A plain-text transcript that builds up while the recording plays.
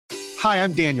Hi,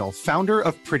 I'm Daniel, founder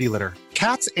of Pretty Litter.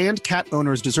 Cats and cat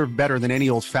owners deserve better than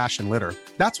any old-fashioned litter.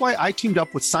 That's why I teamed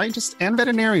up with scientists and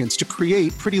veterinarians to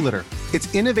create Pretty Litter.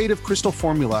 Its innovative crystal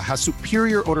formula has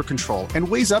superior odor control and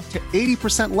weighs up to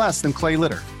 80% less than clay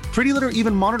litter. Pretty Litter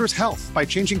even monitors health by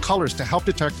changing colors to help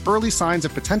detect early signs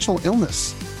of potential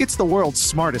illness. It's the world's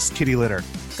smartest kitty litter.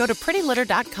 Go to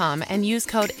prettylitter.com and use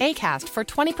code ACAST for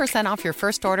 20% off your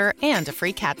first order and a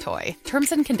free cat toy.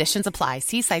 Terms and conditions apply.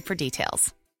 See site for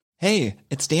details. Hey,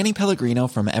 it's Danny Pellegrino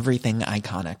from Everything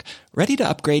Iconic. Ready to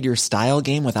upgrade your style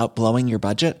game without blowing your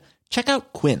budget? Check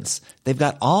out Quince. They've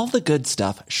got all the good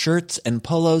stuff, shirts and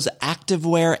polos,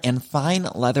 activewear, and fine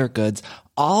leather goods,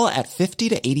 all at 50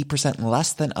 to 80%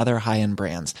 less than other high-end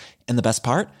brands. And the best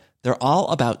part? They're all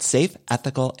about safe,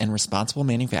 ethical, and responsible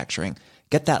manufacturing.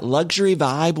 Get that luxury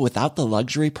vibe without the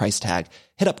luxury price tag.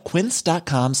 Hit up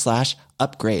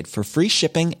quince.com/upgrade for free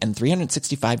shipping and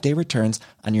 365-day returns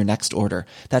on your next order.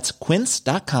 That's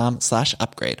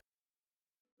quince.com/upgrade.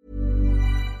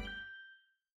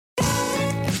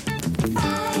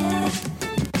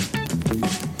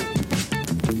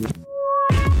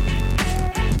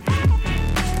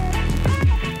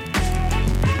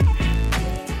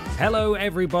 Hello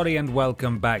everybody and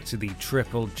welcome back to the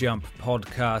Triple Jump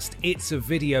podcast. It's a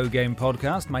video game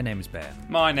podcast. My name is Ben.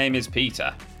 My name is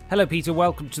Peter. Hello Peter,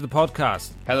 welcome to the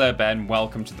podcast. Hello Ben,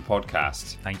 welcome to the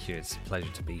podcast. Thank you, it's a pleasure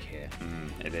to be here.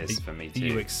 It is for me too. Are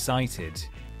you excited?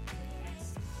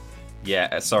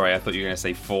 Yeah, sorry, I thought you were going to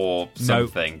say for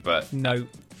something, but... No.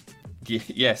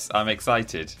 Yes, I'm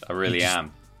excited. I really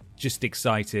am. Just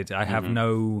excited. I have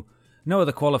no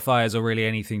other qualifiers or really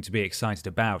anything to be excited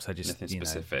about. I just Nothing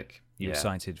specific. You're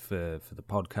excited for the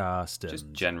podcast. And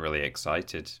just generally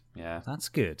excited, yeah. That's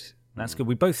good. That's good.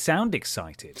 We both sound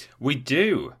excited. We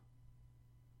do.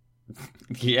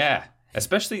 Yeah.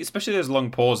 Especially those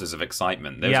long pauses of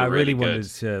excitement. Those I are really good. wanted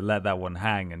to let that one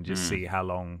hang and just see how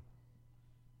long...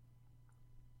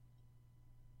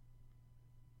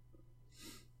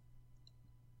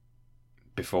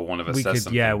 Before one of us says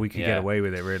something. Yeah, we could get away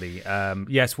with it, really.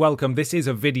 Yes, welcome. This is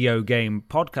a video game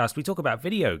podcast. We talk about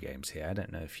video games here. I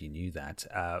don't know if you knew that.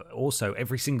 Also,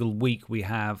 every single week we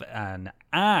have an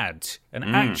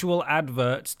actual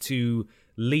advert to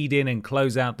lead in and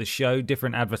close out the show.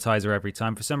 Different advertiser every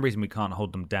time. For some reason, we can't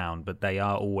hold them down, but they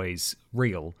are always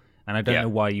real. And I don't know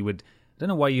why you would... I don't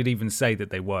know why you'd even say that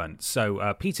they weren't.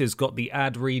 So Peter's got the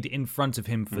ad read in front of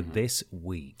him for this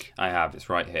week. I have. It's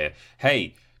right here.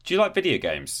 Hey, do you like video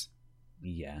games?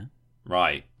 Yeah.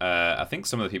 Right. I think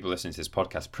some of the people listening to this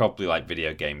podcast probably like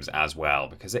video games as well,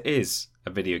 because it is a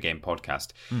video game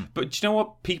podcast. But do you know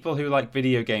what people who like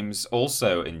video games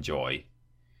also enjoy?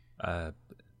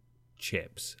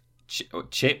 Chips.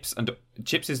 Chips. And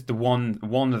chips is the one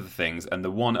of the things, and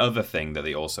the one other thing that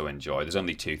they also enjoy, there's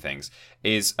only two things,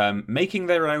 is making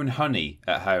their own honey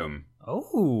at home.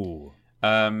 Oh.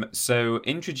 So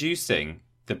introducing...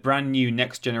 the brand new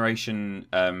next generation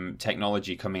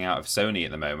technology coming out of Sony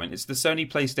at the moment. It's the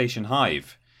Sony PlayStation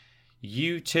Hive.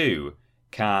 You too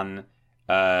can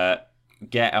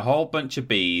get a whole bunch of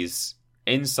bees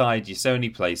inside your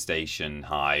Sony PlayStation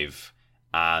Hive,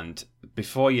 and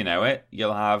before you know it,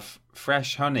 you'll have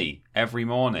fresh honey every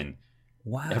morning.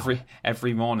 Wow.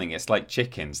 Every morning. It's like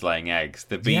chickens laying eggs.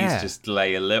 The bees just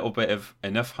lay a little bit of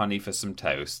enough honey for some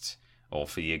toast or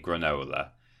for your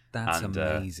granola. That's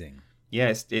amazing. Yeah,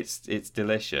 it's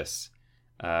delicious.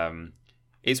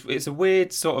 It's a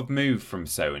weird sort of move from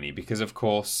Sony because, of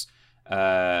course,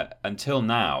 until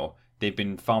now they've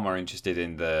been far more interested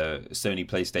in the Sony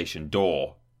PlayStation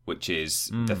Door, which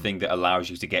is the thing that allows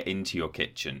you to get into your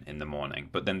kitchen in the morning.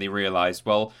 But then they realised,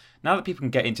 well, now that people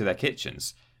can get into their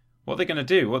kitchens, what are they going to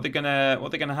do? What are they going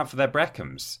to have for their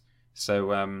Breckhams? So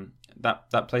that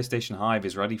PlayStation Hive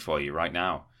is ready for you right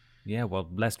now. Yeah, well,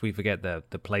 lest we forget the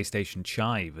PlayStation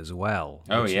Chive as well.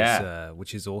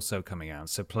 Which is also coming out.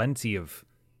 So plenty of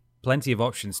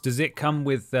options. Does it come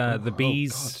with the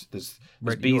bees? Oh God, there's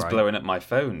bees blowing up my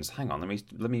phones. Hang on,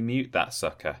 let me mute that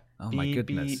sucker. Oh my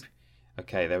goodness. Beep.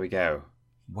 Okay, there we go.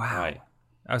 Wow. Right.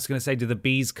 I was going to say, do the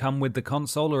bees come with the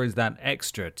console, or is that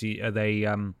extra? Are they?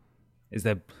 Is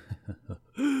there?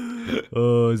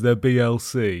 Is there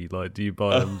BLC? Like, do you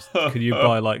buy them? Can you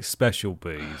buy like special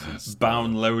bees?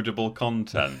 Downloadable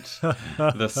content.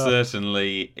 There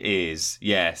certainly is.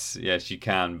 Yes, you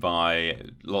can buy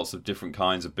lots of different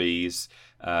kinds of bees.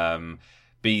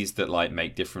 Bees that like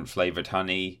make different flavored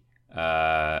honey.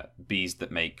 Bees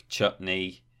that make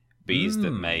chutney. Bees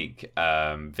that make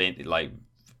like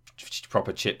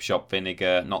proper chip shop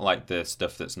vinegar, not like the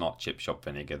stuff that's not chip shop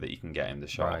vinegar that you can get in the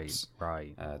shops,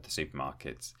 right. The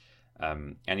supermarkets.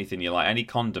 anything you like, any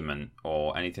condiment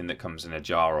or anything that comes in a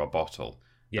jar or bottle,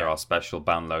 there are special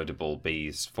downloadable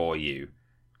bees for you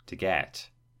to get.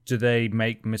 Do they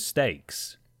make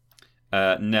mistakes?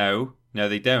 No,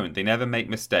 they don't. They never make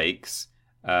mistakes,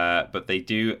 but they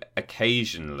do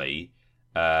occasionally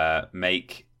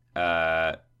make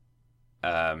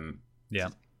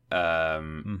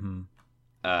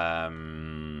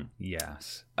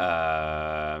yes.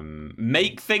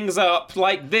 Make things up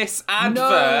like this advert.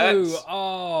 No!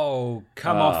 Oh,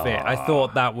 come off it. I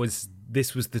thought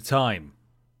this was the time.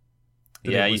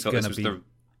 Yeah, you thought this was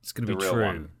it's going to be real true.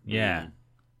 one. Yeah.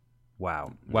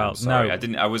 Wow. Well, sorry,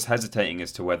 no. I was hesitating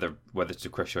as to whether to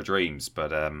crush your dreams, but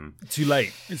too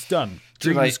late. It's done.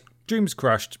 Dreams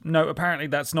crushed. No, apparently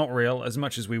that's not real. As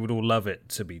much as we would all love it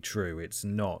to be true, it's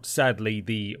not. Sadly,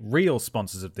 the real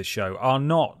sponsors of this show are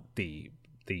not the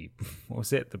what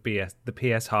was it? The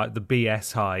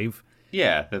BS Hive.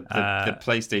 Yeah, the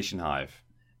PlayStation Hive.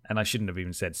 And I shouldn't have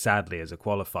even said sadly as a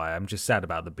qualifier. I'm just sad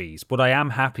about the bees. What I am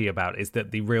happy about is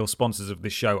that the real sponsors of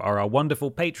this show are our wonderful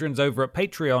patrons over at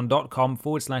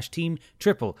patreon.com/Team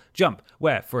Triple Jump,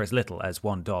 where for as little as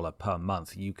 $1 per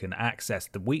month, you can access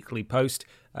the weekly post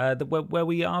where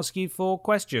we ask you for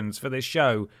questions for this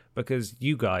show, because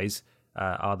you guys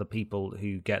are the people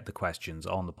who get the questions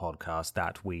on the podcast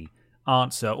that we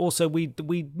answer. Also, we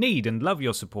need and love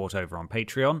your support over on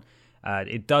Patreon.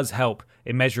 It does help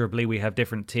immeasurably. We have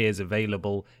different tiers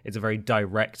available. It's a very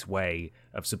direct way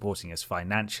of supporting us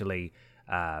financially,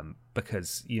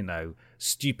 because,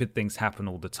 stupid things happen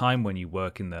all the time when you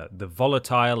work in the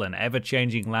volatile and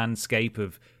ever-changing landscape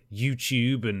of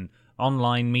YouTube and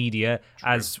online media,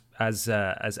 as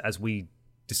we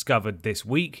discovered this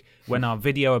week when our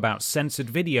video about censored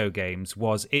video games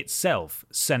was itself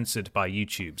censored by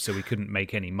YouTube, so we couldn't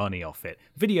make any money off it.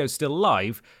 Video's still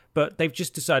live, but they've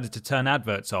just decided to turn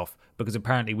adverts off because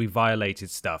apparently we violated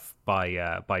stuff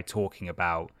by talking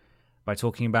about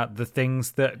the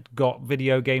things that got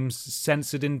video games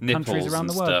censored in countries around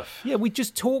the world. Stuff. Yeah, we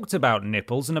just talked about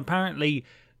nipples, and apparently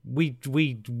we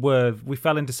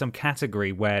fell into some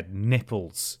category where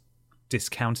nipples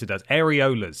discounted us.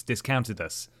 Areolas discounted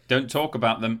us. Don't talk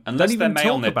about them unless they're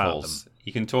male nipples.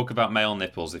 You can talk about male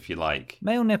nipples if you like.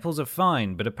 Male nipples are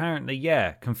fine, but apparently,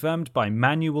 confirmed by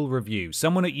manual review.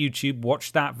 Someone at YouTube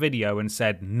watched that video and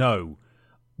said, no,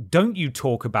 don't you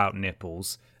talk about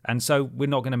nipples. And so we're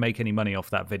not going to make any money off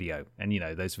that video. And,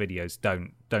 those videos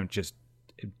don't just,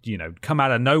 come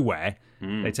out of nowhere.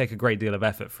 They take a great deal of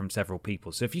effort from several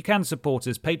people. So if you can support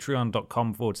us,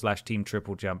 patreon.com/Team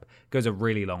Triple Jump goes a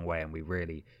really long way, and we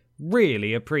really,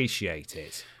 really appreciate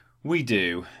it. We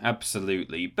do,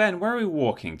 absolutely. Ben, where are we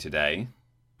walking today?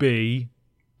 B.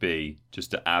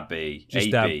 Just to A-B. Just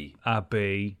A-B.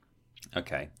 A-B.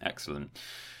 Okay, excellent.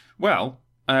 Well,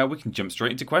 we can jump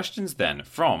straight into questions then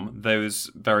from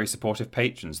those very supportive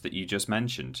patrons that you just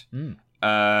mentioned.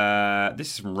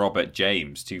 This is from Robert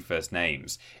James, two first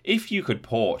names. If you could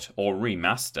port or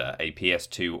remaster a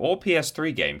PS2 or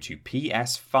PS3 game to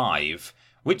PS5,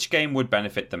 which game would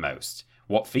benefit the most?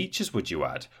 What features would you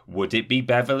add? Would it be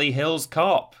Beverly Hills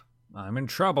Cop? I'm in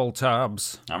trouble,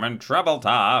 Tubbs. Ben,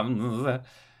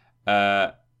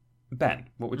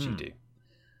 what would you do?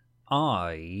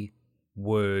 I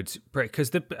would, because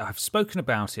I've spoken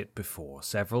about it before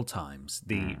several times.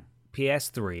 The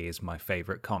PS3 is my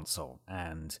favourite console,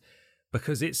 and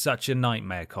because it's such a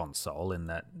nightmare console in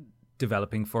that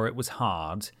developing for it was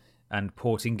hard, and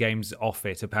porting games off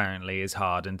it apparently is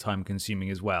hard and time-consuming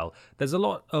as well, there's a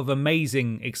lot of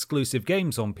amazing exclusive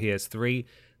games on PS3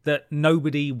 that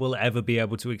nobody will ever be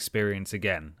able to experience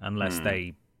again unless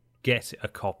they get a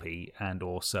copy and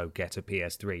also get a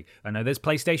PS3. I know there's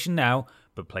PlayStation Now,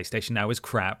 but PlayStation Now is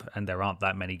crap, and there aren't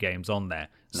that many games on there.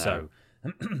 No. So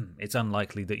it's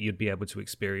unlikely that you'd be able to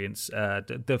experience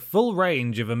the full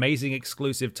range of amazing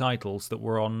exclusive titles that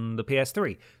were on the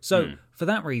PS3. So for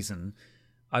that reason,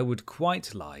 I would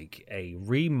quite like a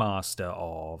remaster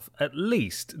of at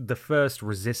least the first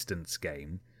Resistance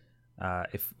game.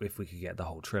 If we could get the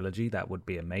whole trilogy, that would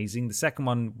be amazing. The second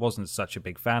one wasn't such a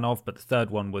big fan of, but the third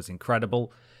one was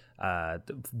incredible.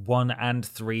 1 and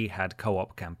 3 had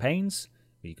co-op campaigns.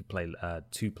 You could play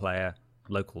 2-player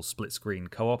local split-screen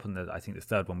co-op, and I think the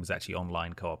third one was actually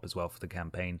online co-op as well for the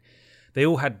campaign. They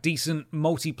all had decent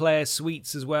multiplayer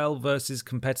suites as well versus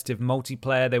competitive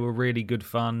multiplayer. They were really good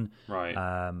fun. Right.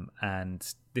 And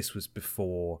this was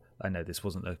before, I know this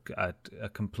wasn't a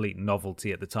complete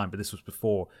novelty at the time, but this was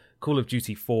before Call of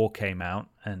Duty 4 came out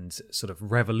and sort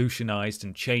of revolutionized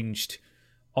and changed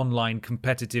online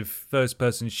competitive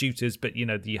first-person shooters. But,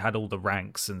 you had all the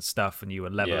ranks and stuff, and you were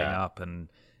leveling up,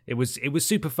 and it was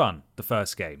super fun, the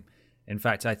first game. In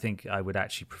fact, I think I would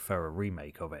actually prefer a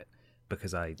remake of it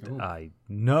because I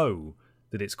know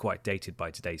that it's quite dated by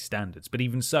today's standards. But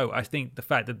even so, I think the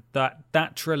fact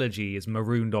that trilogy is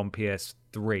marooned on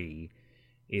PS3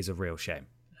 is a real shame.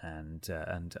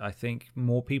 And I think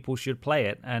more people should play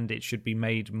it, and it should be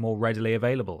made more readily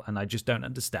available. And I just don't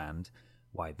understand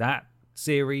why that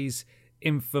series,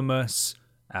 Infamous,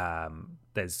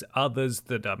 there's others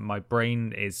that my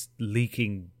brain is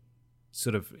leaking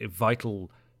sort of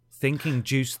vital thinking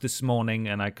juice this morning,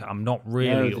 and I'm not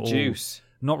really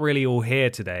not really all here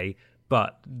today.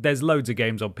 But there's loads of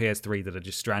games on PS3 that are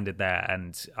just stranded there,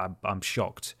 and I'm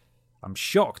shocked. I'm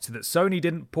shocked that Sony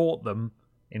didn't port them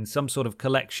in some sort of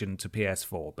collection to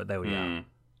PS4, but there we are.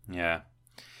 Yeah.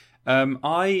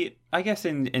 I guess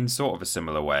in sort of a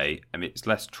similar way, I mean, it's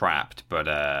less trapped, but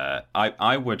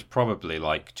I would probably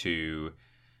like to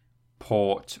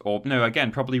port, or no,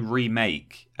 again, probably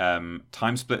remake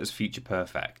Time Splitters Future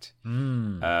Perfect.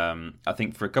 I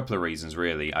think for a couple of reasons,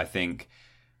 really. I think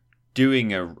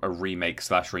doing a remake /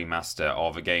 remaster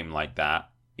of a game like that,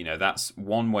 that's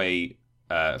one way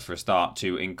for a start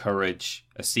to encourage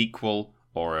a sequel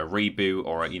or a reboot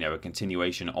or a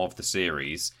continuation of the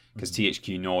series, because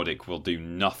THQ Nordic will do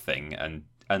nothing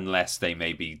unless they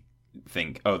maybe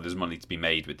think, oh, there's money to be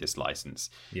made with this license.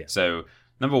 Yeah. So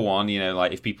number one,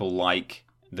 like if people like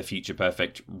the Future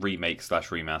Perfect remake /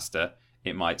 remaster,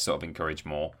 it might sort of encourage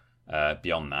more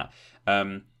beyond that.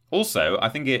 Also, I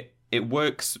think it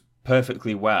works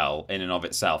perfectly well in and of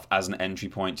itself as an entry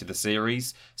point to the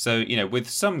series. So, with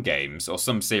some games, or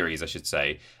some series I should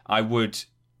say, I would,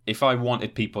 if I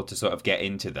wanted people to sort of get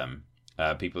into them,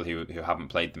 people who haven't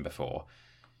played them before,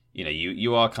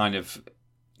 you are kind of,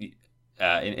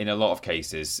 in a lot of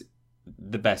cases,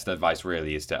 the best advice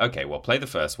really is to, okay, well, play the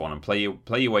first one and play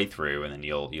your way through, and then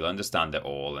you'll understand it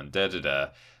all, and da-da-da.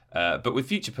 But with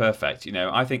Future Perfect,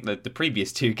 I think that the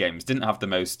previous two games didn't have the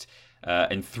most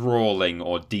enthralling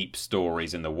or deep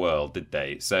stories in the world, did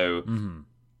they? So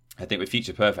I think with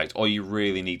Future Perfect, all you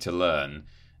really need to learn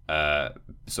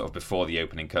sort of before the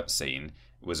opening cutscene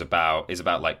is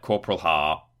about like Corporal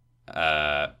Hart,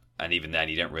 and even then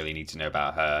you don't really need to know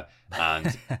about her,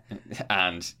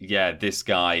 and yeah, this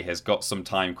guy has got some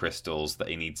time crystals that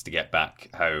he needs to get back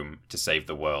home to save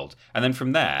the world. And then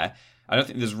from there, I don't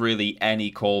think there's really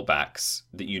any callbacks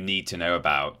that you need to know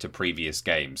about to previous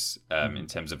games in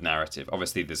terms of narrative.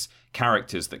 Obviously, there's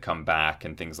characters that come back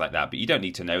and things like that, but you don't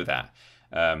need to know that.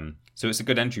 So it's a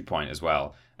good entry point as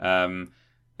well.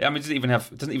 It doesn't even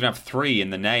have 3 in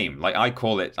the name. Like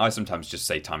I sometimes just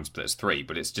say Time Splitters 3,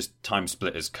 but it's just Time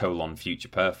Splitters : Future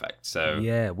Perfect. So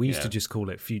yeah, we used to just call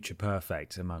it Future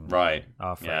Perfect among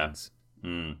our friends.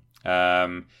 Yeah.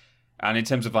 And in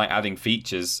terms of like adding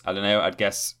features, I don't know.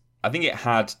 I think it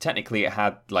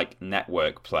had like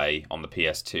network play on the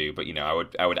PS2, but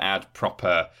I would add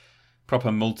proper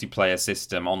multiplayer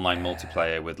system, online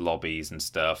multiplayer with lobbies and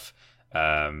stuff.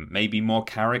 Maybe more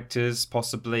characters,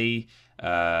 possibly.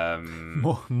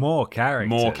 More characters.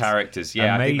 More characters.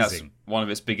 Yeah, amazing. I think that's one of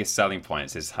its biggest selling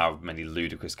points is how many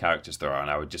ludicrous characters there are, and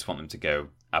I would just want them to go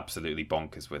absolutely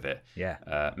bonkers with it.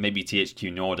 Yeah. Maybe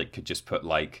THQ Nordic could just put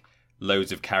like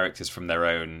loads of characters from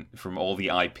all the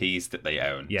IPs that they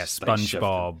own. Yeah,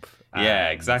 SpongeBob. Yeah,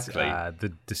 exactly.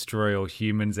 The Destroy All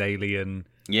Humans alien.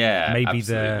 Yeah, maybe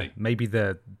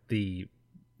absolutely. the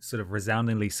sort of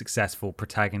resoundingly successful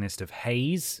protagonist of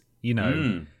Haze.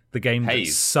 The game that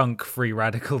sunk Free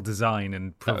Radical Design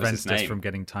and prevents us from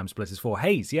getting Time Splitters 4.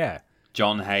 Haze, yeah.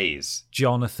 John Hayes.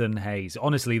 Jonathan Hayes.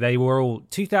 Honestly, they were all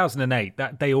 2008.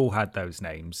 They all had those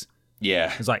names.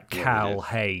 Yeah, it was like Cal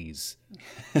Hayes,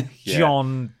 yeah.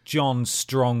 John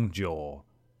Strongjaw,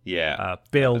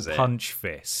 Bill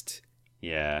Punchfist,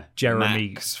 Jeremy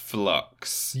Max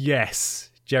Flux, yes,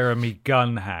 Jeremy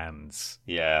Gunhands,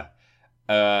 yeah.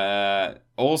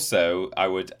 Also, I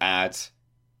would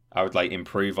like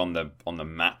improve on the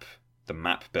map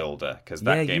builder, because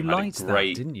that game had a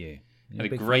great, didn't you?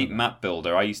 Had a great map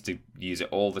builder. I used to use it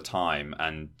all the time,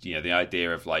 and the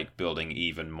idea of like building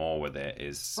even more with it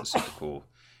is super cool.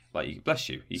 Like, bless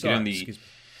you, you can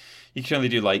only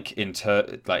do like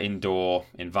indoor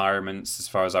environments. As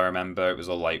far as I remember, it was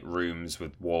all like rooms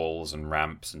with walls and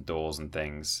ramps and doors and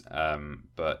things.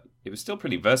 But it was still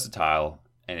pretty versatile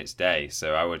in its day.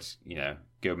 So I would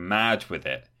go mad with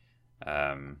it.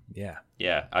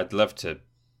 Yeah, I'd love to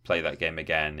play that game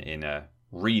again in a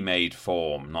remade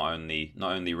form, not only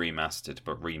remastered,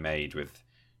 but remade with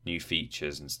new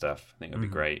features and stuff. I think it'd be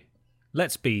great.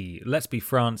 Let's be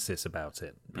Francis about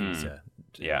it, Peter.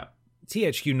 Yeah.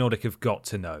 THQ Nordic have got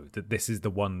to know that this is the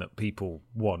one that people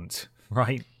want,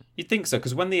 right? You'd think so,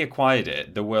 because when they acquired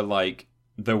it, there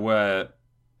were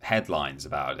headlines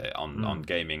about it on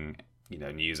gaming,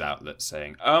 news outlets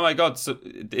saying, "Oh my God, so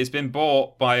it's been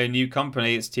bought by a new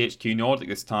company. It's THQ Nordic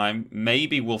this time.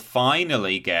 Maybe we'll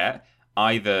finally get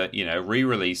either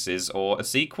re-releases or a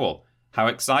sequel. How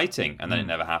exciting!" And then it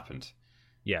never happened.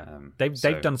 Yeah,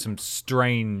 they've done some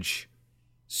strange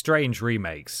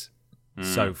remakes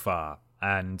so far,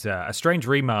 and a strange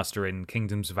remaster in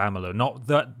Kingdoms of Amalur. Not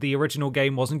that the original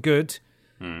game wasn't good.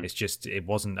 It's just it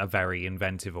wasn't a very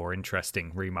inventive or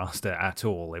interesting remaster at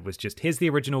all. It was just, here's the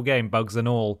original game, bugs and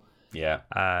all. Yeah.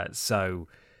 So,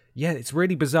 yeah, it's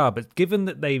really bizarre. But given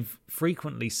that they've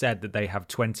frequently said that they have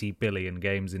 20 billion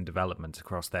games in development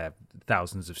across their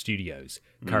thousands of studios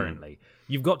currently,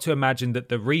 you've got to imagine that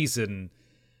the reason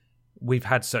we've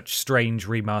had such strange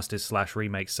remasters /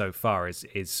 remakes so far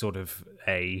is sort of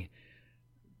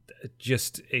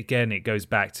just, again, it goes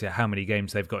back to how many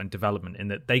games they've got in development, in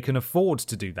that they can afford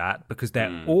to do that because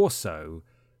they're also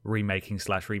remaking /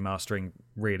 remastering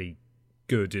really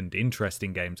good and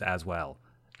interesting games as well,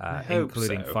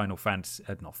 including Final Fantasy,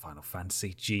 not Final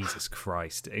Fantasy, Jesus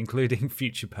Christ, including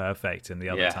Future Perfect and the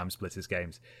other Time Splitters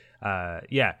games.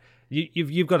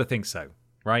 You've got to think so,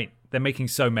 right? They're making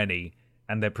so many,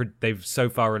 and they've so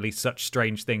far released such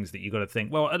strange things that you've got to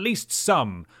think, well, at least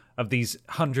some of these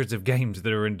hundreds of games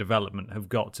that are in development have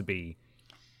got to be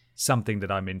something that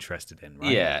I'm interested in,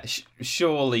 right? Yeah,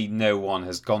 surely no one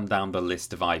has gone down the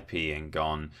list of IP and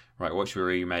gone, right, what should we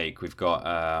remake? We've got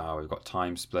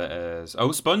Time Splitters. Oh,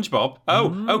 SpongeBob.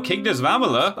 Oh, Kingdoms of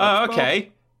Amalur. Oh,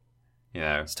 okay.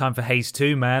 It's time for Haze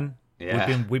 2, man.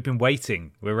 Yeah. We've been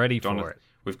waiting. We're ready for it.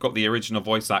 We've got the original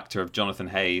voice actor of Jonathan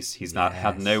Hayes. He's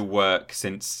had no work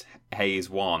since Hayes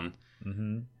 1.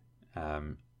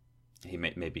 Mm-hmm.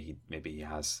 Maybe he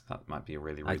has. That might be a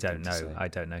really rude thing to say. I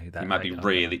don't know who that. He might be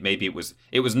really. Maybe it was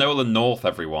Nolan North.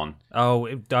 Everyone. Oh,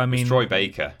 I mean, it was Troy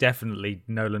Baker. Definitely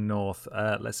Nolan North.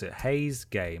 Let's see, Hayes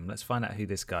game. Let's find out who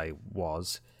this guy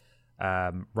was.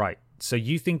 Right. So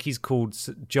you think he's called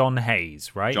John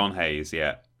Hayes, right? John Hayes.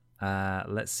 Yeah.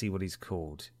 Let's see what he's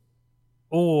called.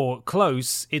 Or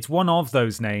close. It's one of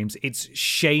those names. It's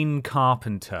Shane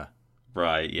Carpenter.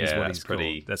 Right. Yeah. That's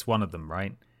pretty. That's one of them,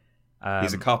 right?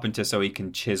 He's a carpenter, so he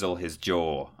can chisel his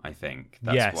jaw, I think.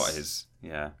 That's what his...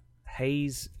 Yeah.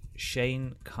 Hayes,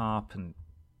 Shane Carpenter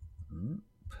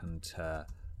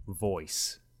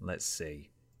voice. Let's see.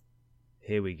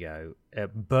 Here we go.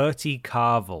 Bertie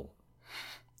Carvel.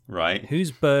 Right.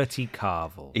 Who's Bertie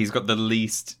Carvel? He's got the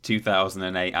least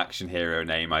 2008 action hero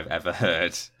name I've ever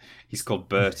heard. He's called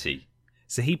Bertie.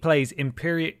 So he plays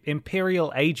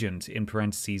Imperial Agent, in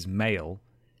parentheses, male,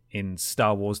 in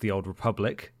Star Wars The Old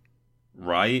Republic.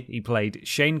 Right. He played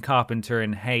Shane Carpenter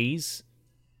in Haze,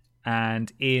 and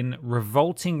in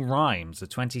Revolting Rhymes, a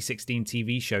 2016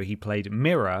 TV show, he played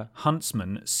Mirror,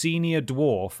 Huntsman, Senior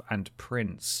Dwarf, and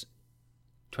Prince.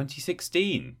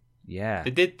 2016? Yeah.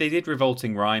 They did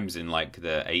Revolting Rhymes in like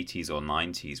the 80s or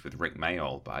 90s with Rick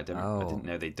Mayall, but I didn't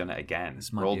know they'd done it again.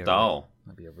 Roald Dahl.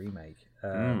 Might be a remake.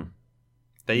 There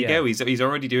you go. He's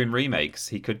already doing remakes.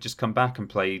 He could just come back and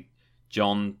play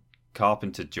John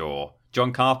Carpenter.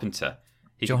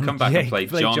 He could come back and play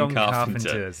John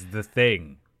Carpenter's The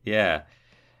Thing. Yeah.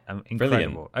 Incredible.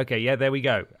 Brilliant. Okay, yeah, there we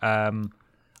go.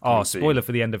 Spoiler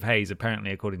for the end of Haze.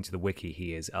 Apparently, according to the wiki,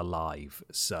 he is alive.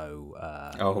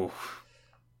 So,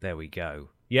 there we go.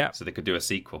 Yeah. So they could do a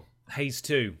sequel. Haze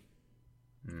 2.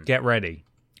 Get ready.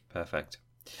 Perfect.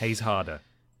 Haze harder.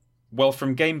 Well,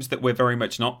 from games that we're very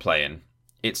much not playing,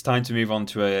 it's time to move on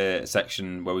to a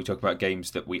section where we talk about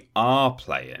games that we are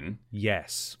playing.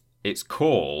 Yes. It's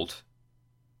called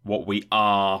What We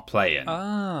Are Playing.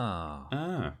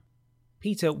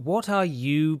 Peter, what are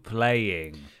you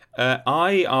playing?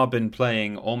 I have been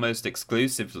playing almost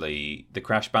exclusively the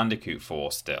Crash Bandicoot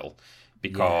 4 still,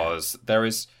 because there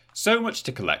is so much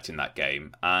to collect in that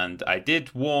game, and I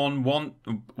did warn one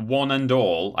and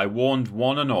all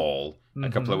a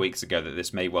couple of weeks ago that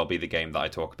this may well be the game that I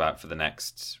talk about for the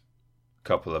next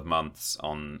couple of months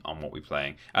on what we're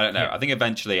playing. I don't know. I think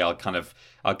eventually I'll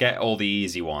get all the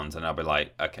easy ones and I'll be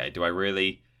like, okay, do I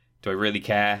really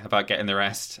care about getting the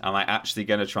rest? Am I actually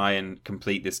going to try and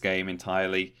complete this game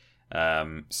entirely?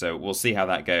 So we'll see how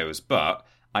that goes. But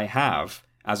I have,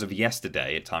 as of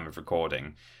yesterday at time of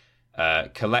recording,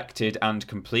 collected and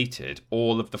completed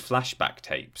all of the flashback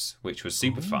tapes, which was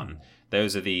super fun.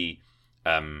 Those are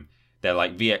they're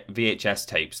like VHS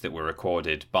tapes that were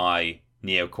recorded by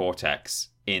Neo Cortex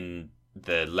in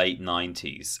the late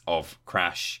 90s of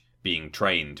Crash being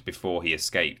trained before he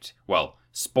escaped. Well,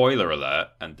 spoiler alert,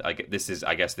 and I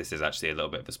guess this is actually a little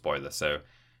bit of a spoiler, so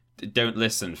don't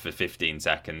listen for 15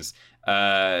 seconds.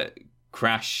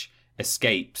 Crash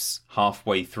escapes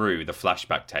halfway through the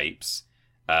flashback tapes,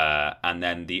 and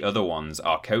then the other ones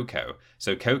are Coco.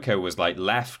 So Coco was like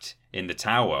left in the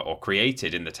tower or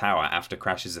created in the tower after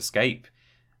Crash's escape.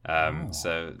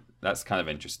 So that's kind of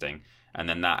interesting. And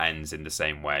then that ends in the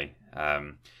same way.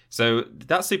 So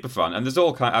that's super fun. And there's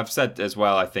all kind. I've said as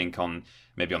well, I think on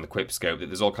maybe on the Quipscope, that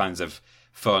there's all kinds of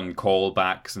fun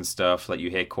callbacks and stuff. Like you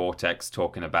hear Cortex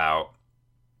talking about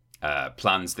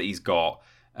plans that he's got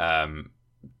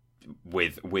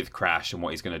with Crash and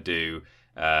what he's going to do,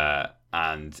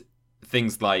 and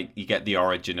things like you get the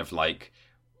origin of like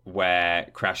where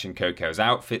Crash and Coco's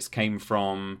outfits came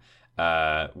from,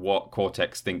 what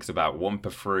Cortex thinks about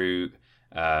Wumpa Fruit,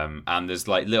 and there's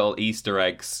like little Easter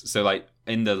eggs. So like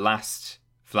in the last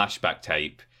flashback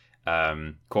tape,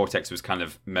 Cortex was kind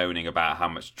of moaning about how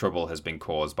much trouble has been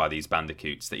caused by these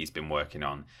bandicoots that he's been working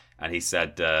on, and he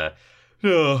said,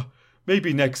 "Oh,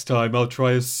 maybe next time I'll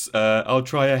try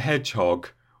a hedgehog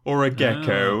or a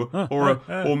gecko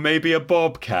or maybe a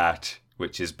bobcat,"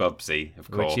 which is Bubsy,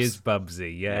 of course. Which is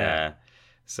Bubsy, yeah.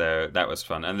 So that was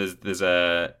fun, and there's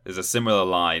a similar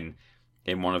line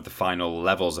in one of the final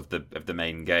levels of the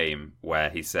main game where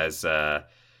he says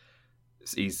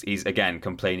he's again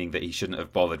complaining that he shouldn't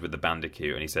have bothered with the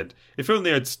bandicoot, and he said, "If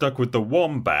only I'd stuck with the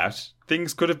wombat,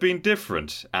 things could have been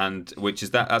different." And which is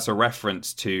that's a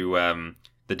reference to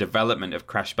the development of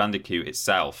Crash Bandicoot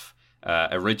itself.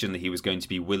 Originally, he was going to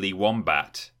be Willy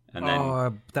Wombat, and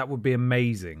then that would be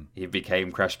amazing. He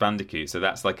became Crash Bandicoot. So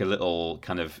that's like a little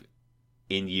kind of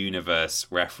in-universe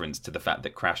reference to the fact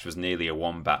that Crash was nearly a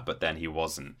wombat, but then he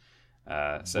wasn't.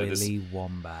 So Willy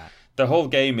Wombat. The whole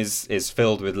game is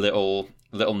filled with little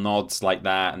nods like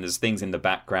that, and there's things in the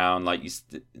background, like you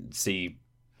see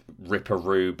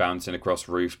Ripperoo bouncing across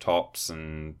rooftops,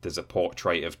 and there's a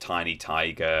portrait of Tiny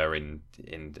Tiger in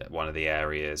one of the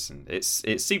areas, and it's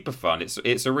super fun.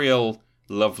 It's a real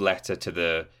love letter to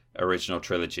the original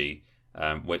trilogy,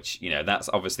 which, you know, that's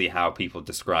obviously how people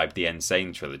described the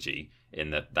Insane trilogy,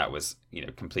 in that was, you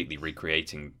know, completely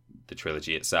recreating the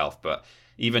trilogy itself. But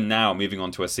even now, moving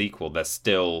on to a sequel, they're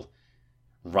still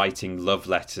writing love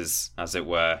letters, as it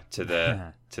were, to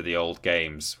the old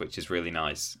games, which is really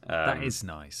nice. That is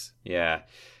nice. Yeah.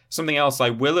 Something else I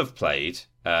will have played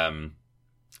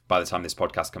by the time this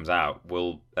podcast comes out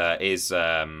is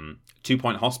 2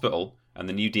 Point Hospital and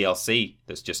the new DLC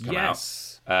that's just come out.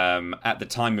 At the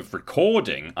time of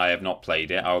recording, I have not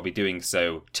played it. I will be doing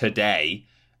so today,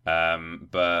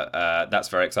 but that's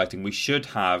very exciting. We should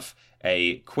have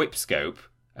a Quipscope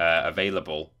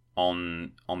available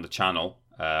on the channel,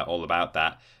 all about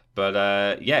that.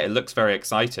 But yeah, it looks very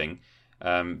exciting.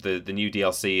 The new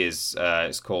DLC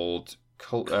is called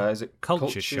is it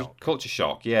Culture Shock? Culture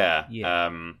Shock, yeah.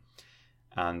 Yeah.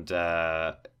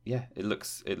 Yeah, it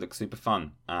looks super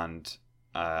fun, and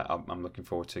I'm looking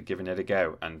forward to giving it a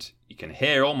go. And you can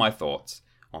hear all my thoughts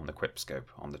on the Quipscope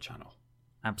on the channel.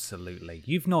 Absolutely.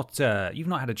 You've not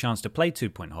had a chance to play 2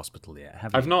 Point Hospital yet,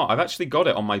 have you? I've not. I've actually got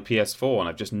it on my PS4, and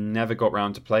I've just never got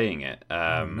round to playing it.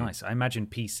 Nice. I imagine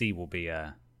PC will be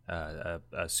a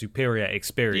superior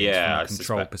experience from a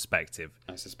control perspective.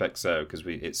 I suspect so, because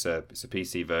it's a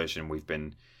PC version we've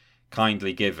been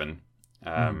kindly given.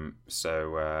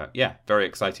 So yeah, very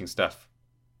exciting stuff.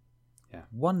 Yeah,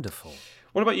 wonderful.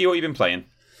 What about you? What have you been playing?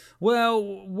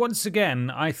 Well, once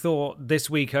again, I thought this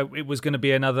week it was going to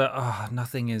be another.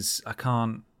 Nothing is. I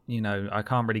can't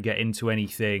really get into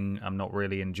anything. I'm not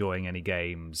really enjoying any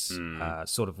games.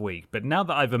 Sort of week. But now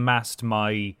that I've amassed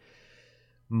my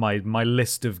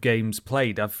list of games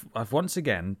played, I've once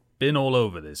again been all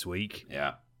over this week.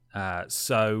 Yeah.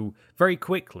 So very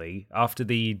quickly, after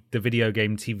the video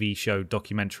game TV show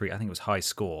documentary, I think it was High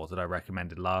Score that I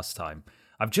recommended last time,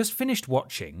 I've just finished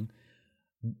watching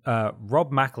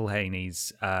Rob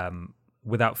McElhaney's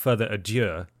Without Further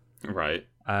Ado, right?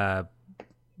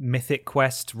 Mythic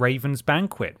Quest Raven's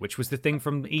Banquet, which was the thing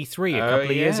from E3 a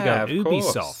couple of years ago,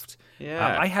 Ubisoft. Course.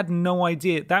 Yeah. I had no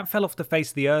idea. That fell off the face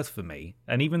of the earth for me.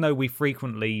 And even though we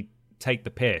frequently take the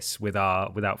piss with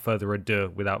our Without Further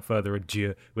Ado,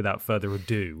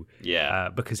 yeah,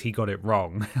 because he got it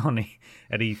wrong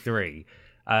at E3.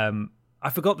 I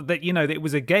forgot that it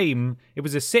was a game, it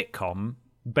was a sitcom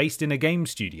based in a game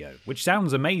studio, which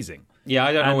sounds amazing. Yeah,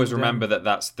 I don't always remember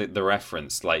that's the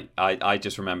reference. Like, I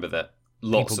just remember that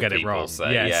lots people of people it wrong.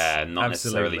 say, yes, yeah, not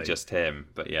absolutely. necessarily just him,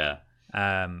 but yeah.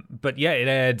 But yeah, it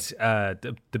aired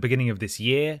the beginning of this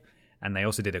year, and they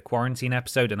also did a quarantine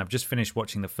episode, and I've just finished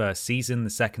watching the first season.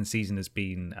 The second season has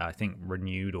been, I think,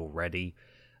 renewed already.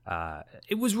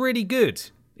 It was really good.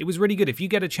 It was really good. If you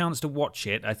get a chance to watch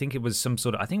it, I think it was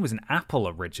an Apple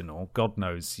original. God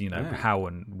knows, how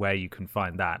and where you can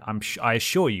find that. I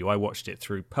assure you, I watched it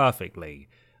through perfectly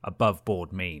above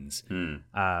board means. On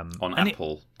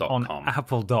apple.com. On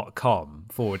apple.com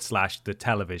 /the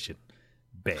television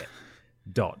bit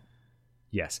dot.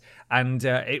 Yes. And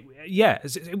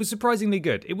it was surprisingly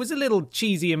good. It was a little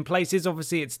cheesy in places.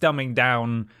 Obviously, it's dumbing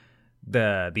down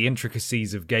the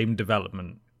intricacies of game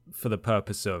development for the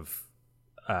purpose of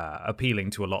appealing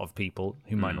to a lot of people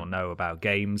who might not know about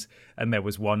games. And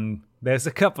there's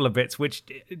a couple of bits which,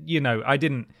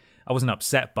 I wasn't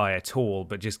upset by at all,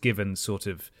 but just given sort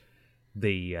of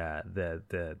the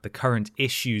current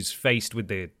issues faced with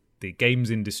the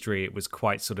games industry, it was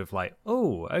quite sort of like,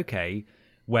 oh, okay,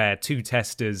 where two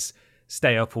testers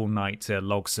stay up all night to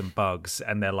log some bugs,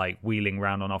 and they're like wheeling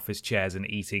around on office chairs and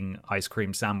eating ice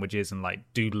cream sandwiches and like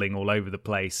doodling all over the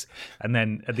place. And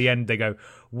then at the end they go,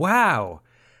 wow,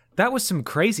 that was some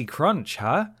crazy crunch,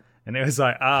 huh? And it was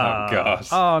like, oh God,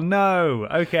 oh no,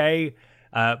 okay.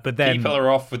 But then people are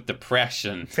off with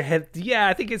depression. Yeah,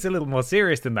 I think it's a little more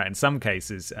serious than that in some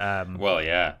cases. Well,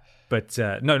 yeah, but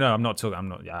no, I'm not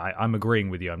talking. I'm agreeing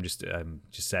with you. I'm just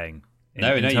saying. In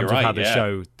terms you're of right. How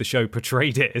the show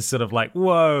portrayed it is sort of like,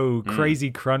 whoa, crazy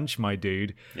crunch, my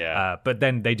dude. Yeah. But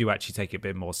then they do actually take it a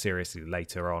bit more seriously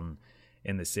later on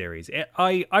in the series.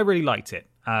 I really liked it.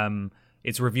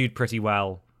 It's reviewed pretty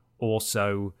well,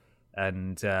 also,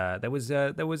 and there was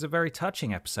a very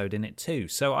touching episode in it too.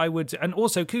 So and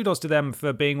also kudos to them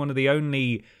for being one of the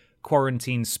only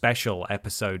quarantine special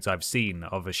episodes I've seen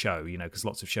of a show. Because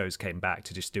lots of shows came back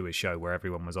to just do a show where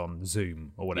everyone was on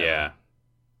Zoom or whatever. Yeah.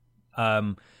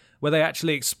 Where they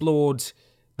actually explored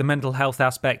the mental health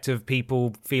aspect of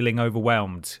people feeling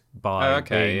overwhelmed by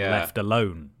being left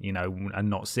alone, and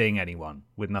not seeing anyone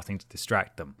with nothing to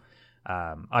distract them.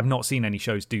 I've not seen any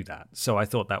shows do that, so I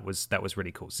thought that was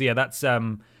really cool. So yeah, that's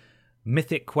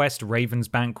Mythic Quest Raven's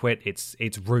Banquet.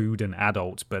 It's rude and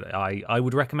adult, but I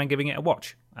would recommend giving it a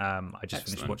watch. I just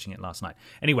finished watching it last night.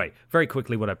 Anyway, very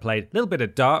quickly what I played. A little bit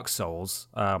of Dark Souls.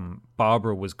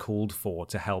 Barbara was called for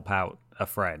to help out a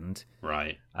friend.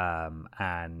 Right.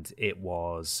 And it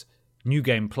was New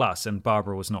Game Plus, and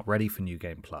Barbara was not ready for New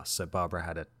Game Plus, so Barbara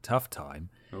had a tough time.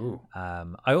 Ooh.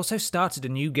 I also started a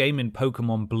new game in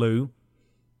Pokemon Blue.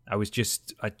 I was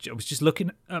just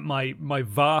looking at my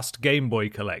vast Game Boy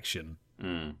collection,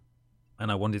 and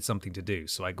I wanted something to do,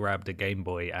 so I grabbed a Game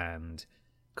Boy and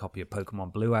a copy of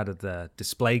Pokemon Blue out of the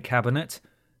display cabinet,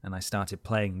 and I started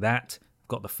playing that.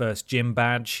 Got the first gym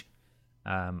badge.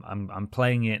 I'm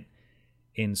playing it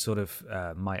in sort of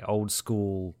my old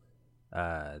school.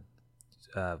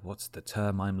 What's the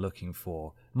term I'm looking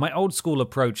for? My old school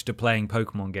approach to playing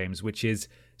Pokemon games, which is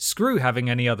screw having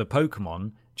any other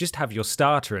Pokemon, just have your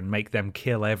starter and make them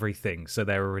kill everything so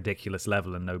they're a ridiculous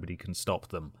level and nobody can stop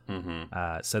them.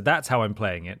 Mm-hmm. So that's how I'm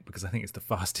playing it, because I think it's the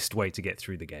fastest way to get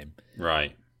through the game.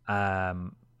 Right.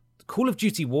 Call of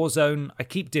Duty Warzone, I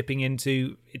keep dipping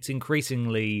into. It's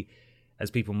increasingly,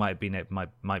 as people might be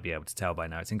able to tell by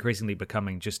now, it's increasingly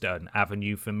becoming just an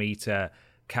avenue for me to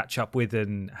catch up with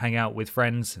and hang out with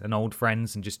friends and old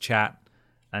friends and just chat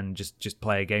and just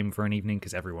play a game for an evening,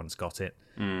 because everyone's got it.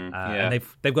 And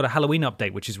they've got a Halloween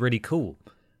update, which is really cool.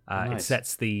 Nice.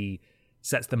 It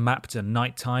sets the map to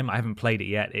nighttime. I haven't played it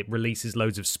yet. It releases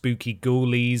loads of spooky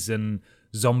ghoulies and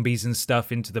zombies and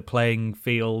stuff into the playing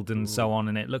field and so on,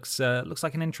 and it looks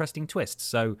like an interesting twist.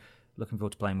 So looking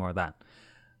forward to playing more of that.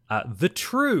 The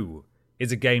True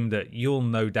is a game that you'll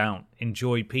no doubt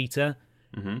enjoy, Peter.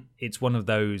 Mm-hmm. It's one of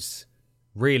those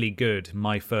really good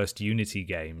My First Unity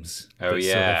games. Oh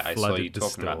yeah, sort of I saw you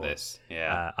talking about this.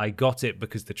 Yeah, I got it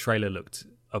because the trailer looked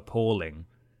appalling,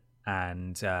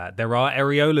 and there are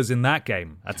areolas in that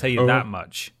game. I'll tell you that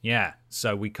much. Yeah,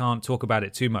 so we can't talk about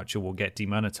it too much or we'll get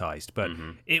demonetized. But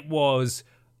it was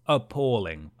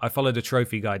appalling. I followed a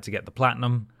trophy guide to get the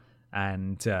platinum,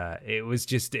 and it was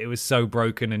so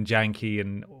broken and janky,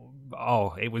 and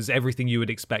it was everything you would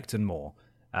expect and more.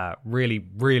 Really,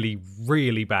 really,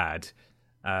 really bad.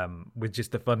 With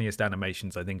just the funniest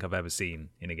animations I think I've ever seen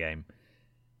in a game.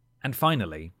 And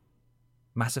finally,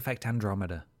 Mass Effect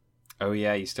Andromeda. Oh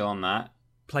yeah, you still on that?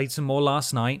 Played some more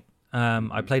last night.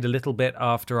 I played a little bit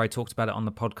after I talked about it on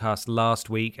the podcast last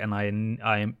week, and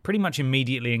I pretty much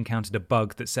immediately encountered a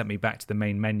bug that sent me back to the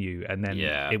main menu, and then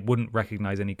it wouldn't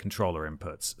recognize any controller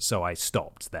inputs, so I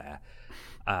stopped there.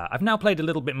 I've now played a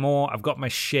little bit more. I've got my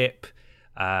ship.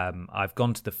 I've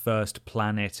gone to the first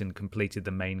planet and completed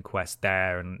the main quest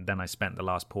there, and then I spent the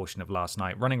last portion of last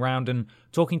night running around and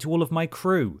talking to all of my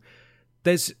crew.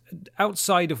 There's,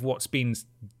 outside of what's been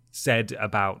said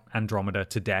about Andromeda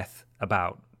to death,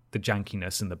 about the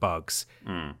jankiness and the bugs.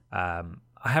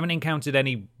 I haven't encountered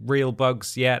any real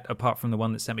bugs yet, apart from the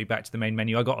one that sent me back to the main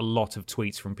menu. I got a lot of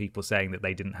tweets from people saying that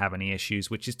they didn't have any issues,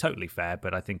 which is totally fair,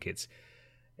 but I think it's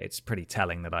pretty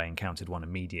telling that I encountered one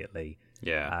immediately.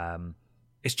 Yeah.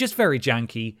 It's just very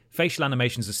janky. Facial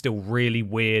animations are still really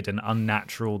weird and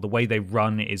unnatural. The way they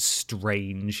run is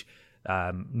strange.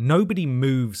 Nobody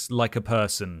moves like a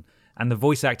person, and the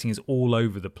voice acting is all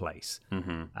over the place.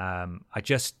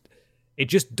 It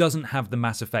just doesn't have the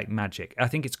Mass Effect magic. I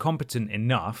think it's competent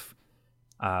enough,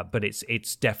 but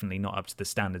it's definitely not up to the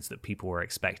standards that people were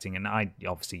expecting. And I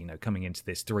obviously, coming into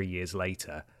this 3 years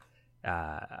later,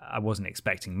 I wasn't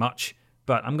expecting much.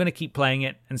 But I'm going to keep playing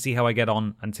it and see how I get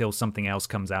on until something else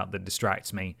comes out that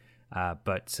distracts me.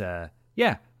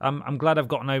 Yeah, I'm glad I've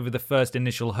gotten over the first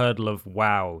initial hurdle of,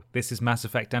 wow, this is Mass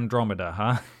Effect Andromeda,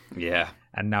 huh? Yeah.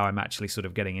 And now I'm actually sort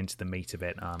of getting into the meat of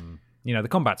it. The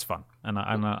combat's fun, and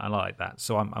I like that.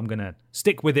 So I'm going to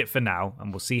stick with it for now,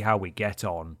 and we'll see how we get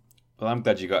on. Well, I'm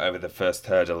glad you got over the first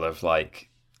hurdle of, like,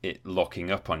 it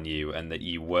locking up on you and that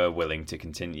you were willing to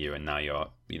continue, and now you're,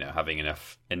 having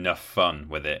enough fun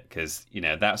with it. Because,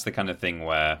 that's the kind of thing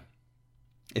where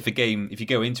if you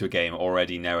go into a game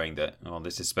already knowing that,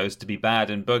 this is supposed to be bad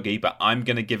and buggy, but I'm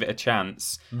going to give it a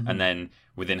chance, and then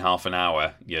within half an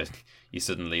hour, you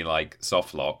suddenly, like,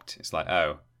 soft-locked. It's like,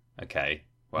 oh, okay.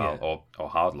 Well, yeah. or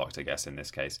hard locked, I guess, in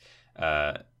this case.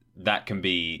 That can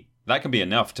be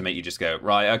enough to make you just go,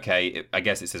 right, okay, I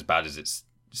guess it's as bad as it's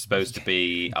supposed to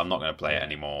be. I'm not going to play it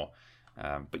anymore.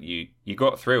 But you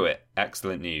got through it.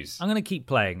 Excellent news. I'm going to keep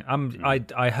playing.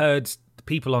 I heard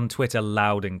people on Twitter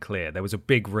loud and clear. There was a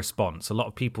big response. A lot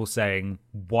of people saying,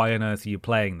 why on earth are you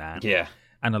playing that? Yeah.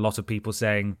 And a lot of people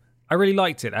saying, I really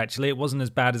liked it, actually. It wasn't as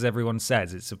bad as everyone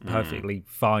says. It's a perfectly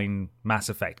fine Mass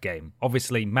Effect game.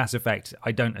 Obviously, Mass Effect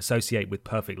I don't associate with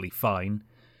perfectly fine.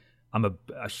 I'm a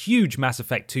huge Mass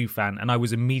Effect 2 fan, and I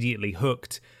was immediately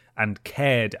hooked and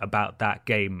cared about that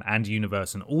game and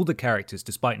universe and all the characters,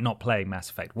 despite not playing Mass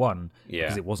Effect 1,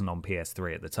 because it wasn't on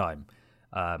PS3 at the time.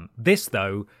 This,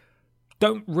 though,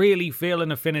 don't really feel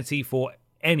an affinity for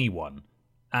anyone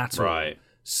at all. Right.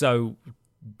 So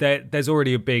there's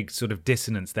already a big sort of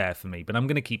dissonance there for me, but I'm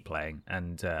going to keep playing,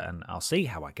 and I'll see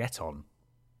how I get on.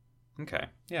 Okay,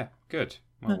 yeah, good.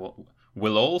 Well,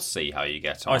 we'll all see how you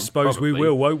get on. I suppose we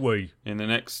will, won't we? In the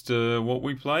next What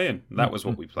We Playing. That was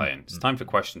What We Playing. It's time for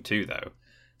question 2, though.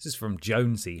 This is from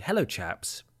Jonesy. Hello,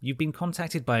 chaps. You've been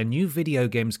contacted by a new video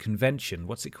games convention.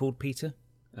 What's it called, Peter?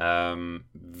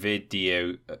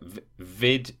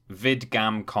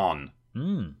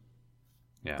 VidGamCon.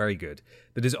 Yeah. Very good.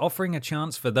 That is offering a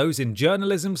chance for those in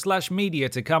journalism/media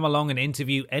to come along and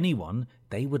interview anyone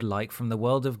they would like from the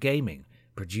world of gaming.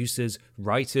 Producers,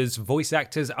 writers, voice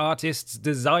actors, artists,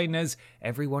 designers,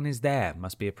 everyone is there.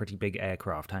 Must be a pretty big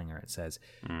aircraft hangar, it says.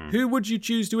 Who would you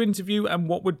choose to interview, and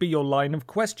what would be your line of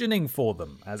questioning for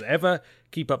them? As ever,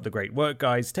 keep up the great work,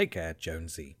 guys. Take care,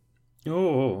 Jonesy.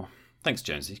 Oh, thanks,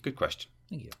 Jonesy. Good question.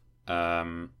 Thank you.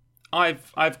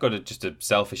 I've got just a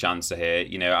selfish answer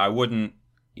here. I wouldn't.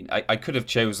 I could have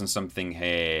chosen something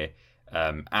here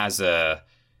as a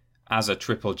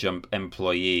Triple Jump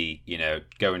employee,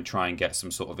 go and try and get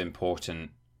some sort of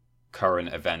important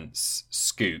current events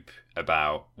scoop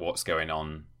about what's going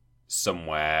on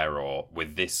somewhere or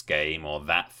with this game or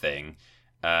that thing.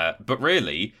 But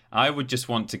really, I would just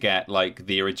want to get like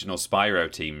the original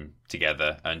Spyro team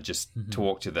together and just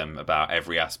talk to them about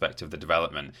every aspect of the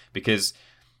development, because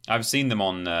I've seen them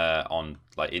on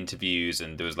like interviews,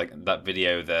 and there was like that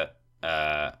video that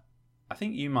I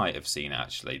think you might have seen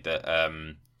actually, that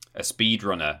a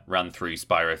speedrunner ran through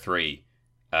Spyro 3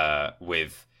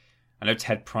 with, I know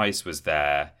Ted Price was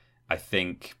there, I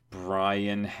think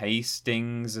Brian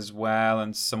Hastings as well,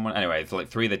 and someone, anyway, like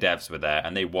 3 of the devs were there,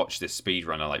 and they watched this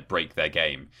speedrunner like break their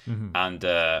game. And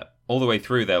all the way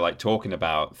through they're like talking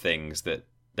about things that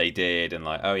they did, and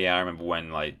like, oh yeah, I remember when,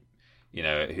 like,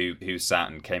 who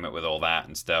sat and came up with all that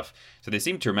and stuff. So they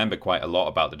seem to remember quite a lot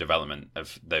about the development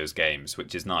of those games,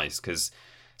 which is nice, because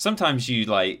sometimes you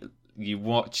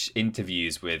watch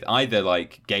interviews with either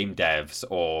like game devs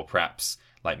or perhaps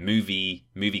like movie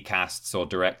casts or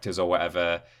directors or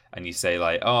whatever, and you say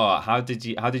like, oh, how did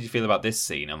you feel about this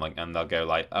scene? And they'll go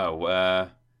like, oh,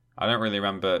 I don't really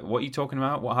remember. What are you talking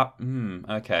about? What happened?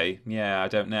 Okay, yeah, I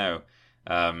don't know.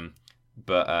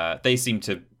 But they seem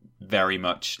to very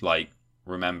much like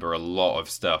remember a lot of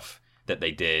stuff that they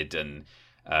did, and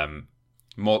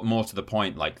more to the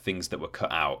point, like things that were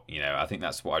cut out. I think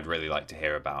that's what I'd really like to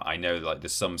hear about. I know like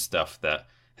there's some stuff that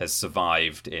has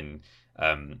survived in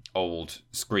old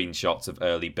screenshots of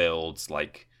early builds,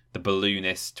 like the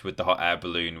balloonist with the hot air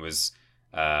balloon was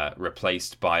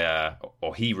replaced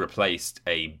he replaced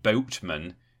a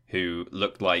boatman who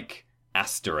looked like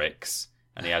Asterix,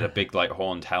 and he had a big like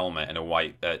horned helmet and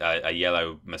a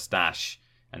yellow mustache,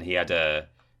 and he had a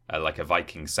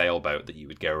Viking sailboat that you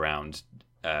would go around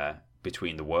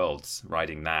between the worlds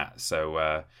riding that.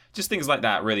 So just things like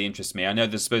that really interest me. I know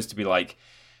there's supposed to be like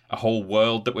a whole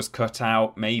world that was cut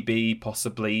out, maybe,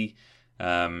 possibly.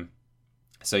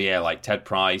 So yeah, like Ted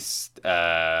Price,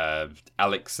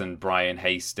 Alex and Brian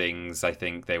Hastings. I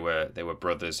think they were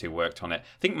brothers who worked on it.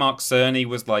 I think Mark Cerny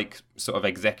was like sort of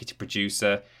executive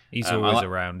producer. He's always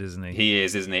around, isn't he? He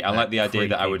is, isn't he? I like the idea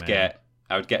that I would get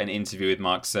an interview with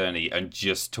Mark Cerny and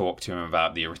just talk to him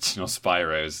about the original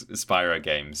Spyro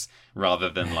games, rather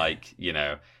than like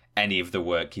any of the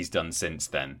work he's done since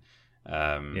then.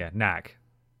 Knack.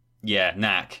 Yeah,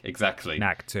 Knack, exactly.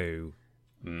 Knack 2.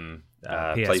 PS4,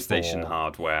 PlayStation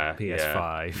hardware.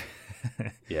 PS5.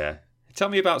 Yeah. Tell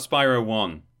me about Spyro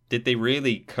 1. Did they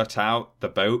really cut out the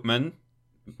boatman?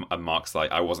 And Mark's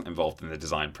like, I wasn't involved in the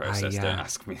design process, don't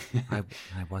ask me. I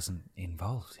wasn't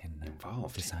involved in the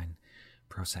design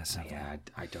process. I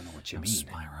don't know what you mean.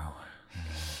 Spyro.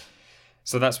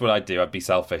 So that's what I'd do. I'd be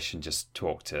selfish and just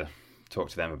talk to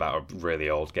them about a really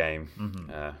old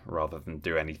game, rather than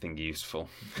do anything useful.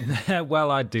 Well,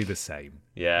 I'd do the same.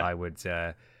 Yeah. I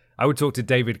would talk to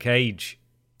David Cage.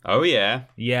 Oh, yeah.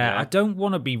 Yeah, I don't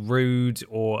want to be rude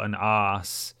or an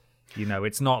arse.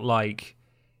 It's not like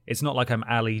I'm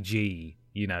Ali G,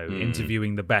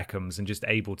 interviewing the Beckhams and just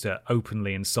able to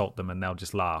openly insult them and they'll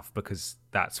just laugh because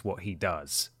that's what he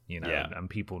does, and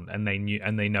people, and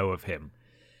they know of him.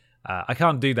 I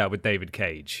can't do that with David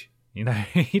Cage.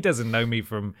 He doesn't know me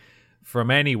from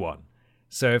anyone.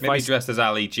 So if maybe dressed as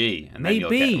Ali G, and then you'll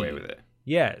get away with it.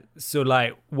 Yeah. So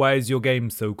like, why is your game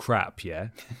so crap? Yeah.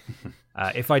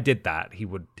 If I did that, he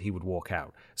would walk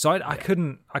out. So I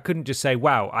couldn't just say,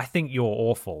 wow, I think you're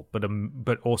awful,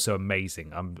 but also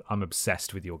amazing. I'm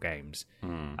obsessed with your games.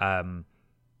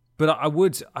 But I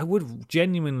would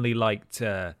genuinely like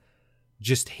to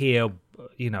just hear,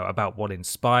 about what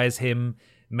inspires him.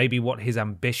 Maybe what his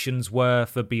ambitions were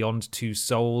for Beyond Two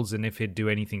Souls, and if he'd do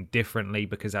anything differently,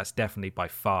 because that's definitely by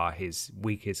far his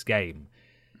weakest game.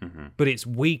 Mm-hmm. But it's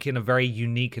weak in a very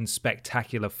unique and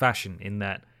spectacular fashion in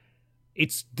that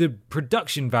the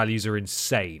production values are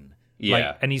insane.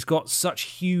 Yeah. And he's got such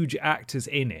huge actors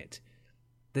in it.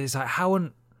 There's like,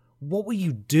 what were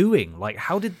you doing? Like,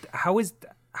 how is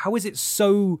it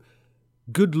so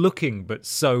good looking but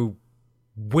so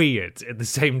weird at the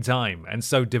same time and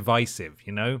so divisive?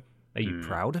 Are you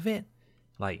proud of it?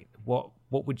 Like, what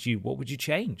would you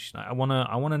change? I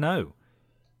wanna know,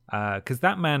 because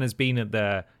that man has been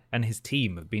and his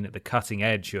team have been at the cutting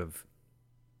edge of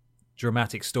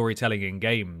dramatic storytelling in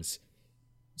games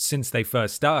since they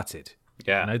first started.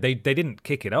 Yeah, they didn't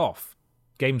kick it off.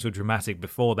 Games were dramatic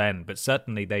before then, but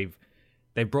certainly they've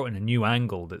brought in a new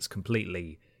angle that's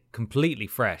completely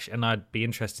fresh, and I'd be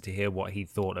interested to hear what he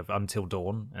thought of Until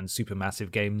Dawn and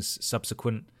Supermassive Games'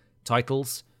 subsequent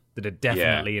titles that are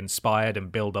definitely inspired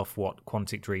and build off what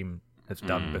Quantic Dream has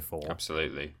done before.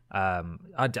 Absolutely.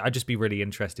 I'd just be really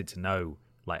interested to know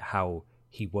like how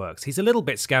he works. He's a little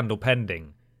bit scandal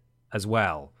pending as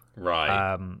well.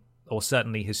 Right. Or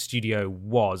certainly his studio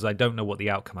was. I don't know what the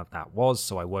outcome of that was,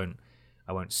 so I won't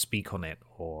speak on it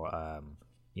or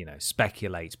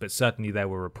speculate, but certainly there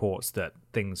were reports that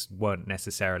things weren't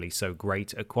necessarily so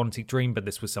great at Quantic Dream, but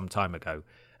this was some time ago,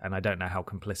 and I don't know how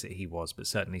complicit he was, but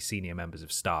certainly senior members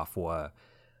of staff were.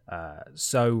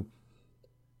 So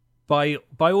by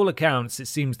all accounts, it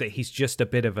seems that he's just a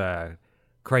bit of a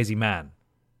crazy man,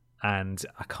 and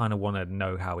I kind of want to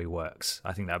know how he works.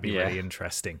 I think that'd be really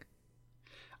interesting.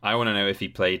 I want to know if he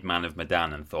played Man of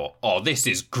Medan and thought, "Oh, this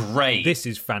is great. This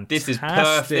is fantastic. This is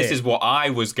perfect. This is what I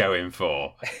was going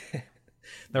for."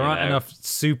 There aren't enough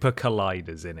super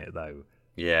colliders in it, though.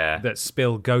 Yeah. That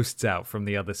spill ghosts out from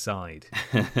the other side.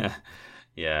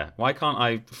 Yeah. Why can't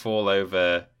I fall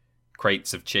over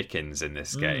crates of chickens in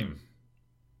this game?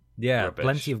 Yeah, Rubbish.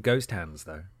 Plenty of ghost hands,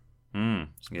 though.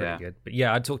 It's pretty good. But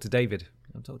yeah, I'd talk to David.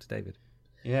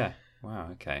 Yeah. Wow,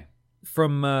 okay.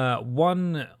 From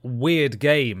one weird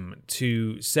game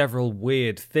to several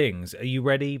weird things. Are you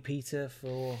ready, Peter,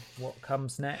 for what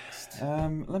comes next?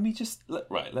 Let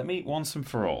me once and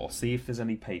for all see if there's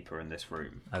any paper in this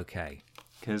room. Okay.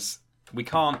 Because we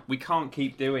can't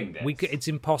keep doing this. It's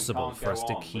impossible for us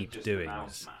to keep doing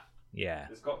this. Yeah.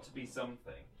 There's got to be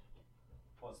something.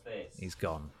 What's this? He's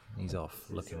gone. He's off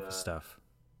looking for stuff.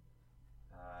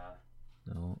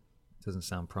 No, doesn't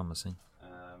sound promising.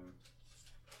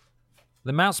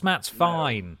 The mouse mat's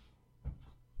fine.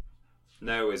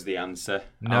 No is the answer.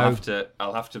 No.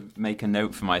 I'll have to make a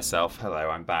note for myself. Hello,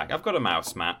 I'm back. I've got a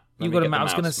mouse mat. You've got a mouse. I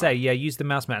was going to say, yeah, use the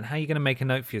mouse mat. And how are you going to make a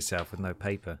note for yourself with no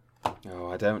paper? Oh,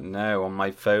 I don't know. On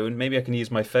my phone? Maybe I can use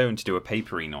my phone to do a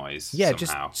papery noise somehow.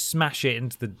 Just smash it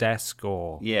into the desk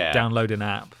or download an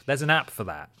app. There's an app for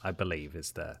that, I believe,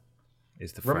 is the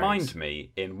phrase. Remind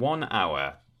me, in 1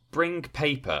 hour, bring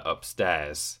paper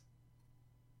upstairs.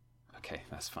 Okay,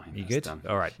 that's fine. You that's good? Done.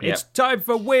 All right. Yep. It's time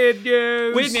for Weird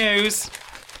News! Weird News!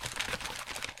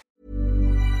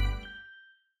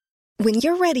 When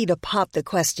you're ready to pop the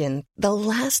question, the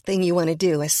last thing you want to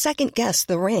do is second-guess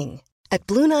the ring. At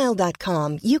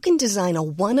BlueNile.com, you can design a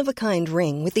one-of-a-kind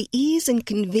ring with the ease and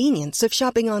convenience of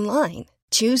shopping online.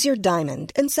 Choose your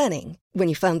diamond and setting. When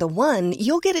you find the one,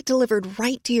 you'll get it delivered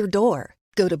right to your door.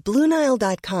 Go to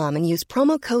BlueNile.com and use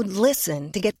promo code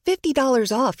LISTEN to get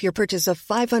 $50 off your purchase of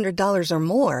 $500 or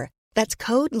more. That's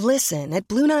code LISTEN at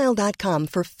BlueNile.com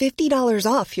for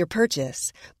 $50 off your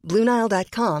purchase.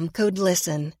 BlueNile.com, code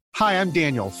LISTEN. Hi, I'm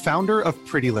Daniel, founder of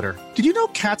Pretty Litter. Did you know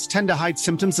cats tend to hide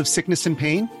symptoms of sickness and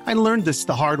pain? I learned this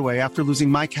the hard way after losing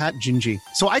my cat, Gingy.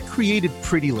 So I created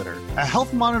Pretty Litter, a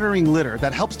health monitoring litter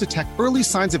that helps detect early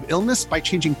signs of illness by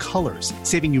changing colors,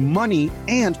 saving you money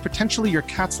and potentially your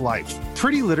cat's life.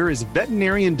 Pretty Litter is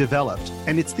veterinarian developed,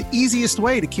 and it's the easiest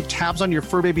way to keep tabs on your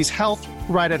fur baby's health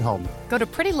right at home. Go to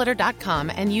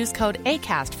prettylitter.com and use code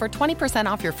ACAST for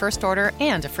 20% off your first order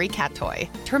and a free cat toy.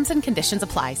 Terms and conditions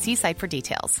apply. See site for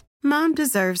details. Mom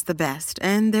deserves the best,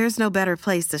 and there's no better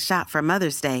place to shop for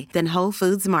Mother's Day than Whole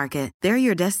Foods Market. They're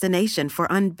your destination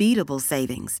for unbeatable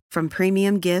savings, from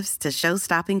premium gifts to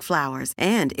show-stopping flowers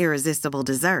and irresistible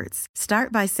desserts.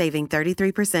 Start by saving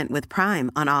 33% with Prime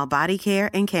on all body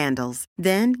care and candles.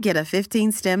 Then get a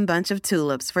 15-stem bunch of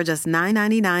tulips for just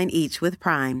 $9.99 each with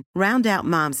Prime. Round out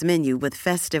Mom's menu with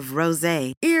festive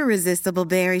rosé, irresistible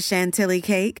berry chantilly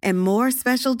cake, and more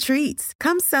special treats.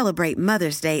 Come celebrate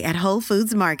Mother's Day at Whole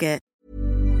Foods Market.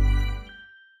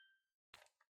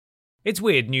 It's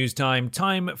Weird News time.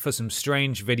 Time for some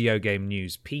strange video game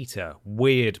news. Peter,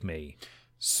 weird me.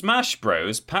 Smash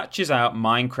Bros. Patches out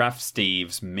Minecraft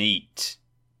Steve's meat.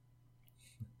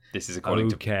 This is according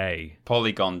to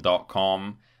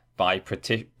Polygon.com by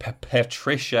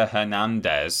Patricia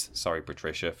Hernandez. Sorry,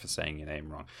 Patricia, for saying your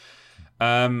name wrong.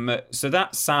 So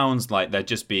that sounds like they're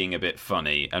just being a bit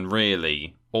funny, and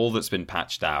really, all that's been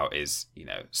patched out is,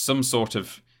 some sort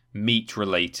of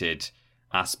meat-related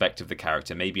aspect of the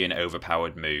character, maybe an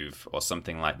overpowered move or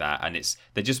something like that, and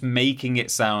they're just making it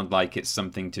sound like it's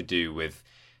something to do with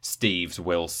Steve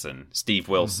Wilson.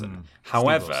 Mm-hmm.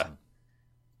 However,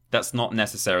 that's not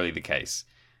necessarily the case.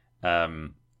 So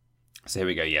here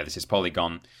we go. Yeah, this is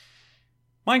Polygon.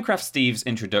 Minecraft Steve's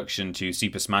introduction to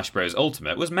Super Smash Bros.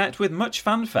 Ultimate was met with much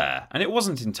fanfare, and it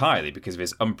wasn't entirely because of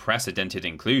his unprecedented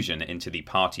inclusion into the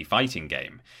party fighting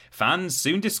game. Fans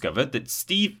soon discovered that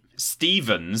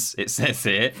Stevens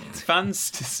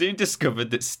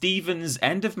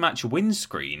end-of-match win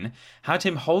screen had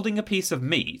him holding a piece of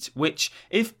meat which,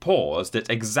 if paused at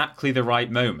exactly the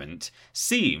right moment,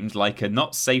 seemed like a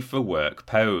not-safe-for-work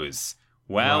pose.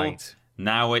 Well, right.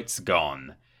 Now it's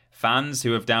gone. Fans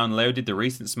who have downloaded the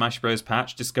recent Smash Bros.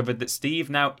 Patch discovered that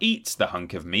Steve now eats the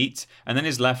hunk of meat and then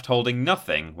is left holding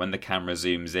nothing when the camera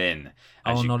zooms in.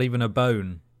 Not even a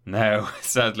bone. No,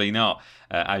 sadly not.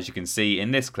 As you can see in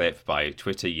this clip by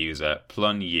Twitter user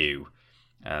PlunU.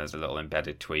 There's a little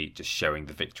embedded tweet just showing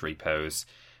the victory pose.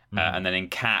 And then in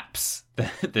caps,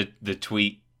 the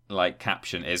tweet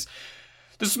caption is,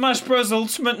 "The Smash Bros.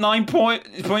 Ultimate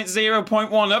 9.0.1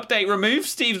 update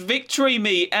removes Steve's victory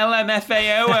meat.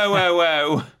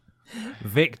 LMFAO.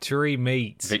 Victory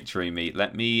meat. Victory meat.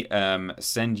 Let me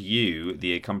send you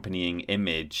the accompanying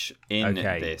image in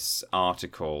this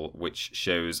article, which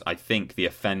shows, I think, the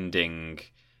offending,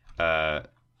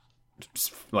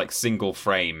 single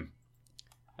frame,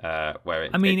 where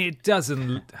it. It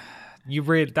doesn't.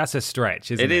 That's a stretch,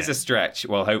 isn't it? It is a stretch.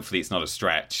 Well, hopefully it's not a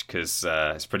stretch because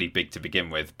it's pretty big to begin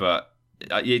with. But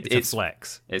it's a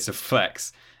flex. It's a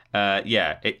flex.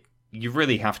 You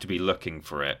really have to be looking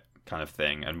for it, kind of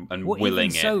thing, and willing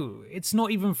it. So it's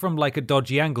not even from a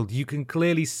dodgy angle. You can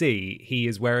clearly see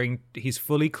he's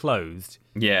fully clothed.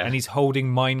 Yeah, and he's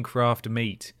holding Minecraft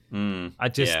meat.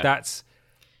 That's.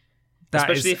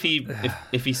 Especially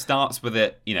if he starts with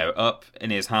it, up in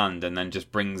his hand and then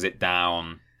just brings it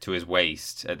down to his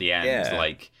waist at the end.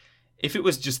 Yeah. If it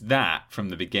was just that from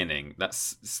the beginning,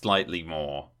 that's slightly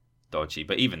more dodgy.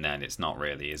 But even then, it's not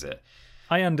really, is it?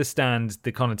 I understand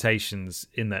the connotations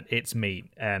in that it's meat,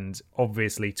 and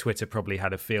obviously Twitter probably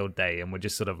had a field day and we're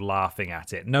just sort of laughing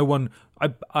at it. No one,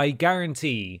 I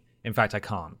guarantee, in fact I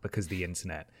can't because the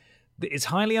internet, it's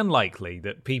highly unlikely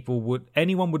that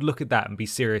anyone would look at that and be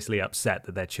seriously upset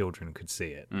that their children could see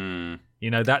it. You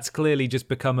know, that's clearly just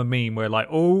become a meme where like,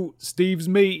 oh, Steve's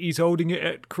meat, he's holding it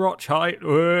at crotch height.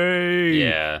 Hey!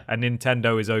 Yeah. And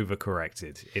Nintendo is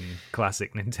overcorrected in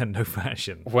classic Nintendo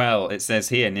fashion. Well, it says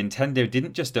here, Nintendo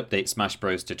didn't just update Smash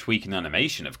Bros. To tweak an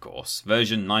animation, of course.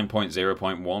 Version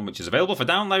 9.0.1, which is available for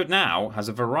download now, has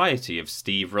a variety of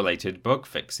Steve-related bug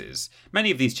fixes.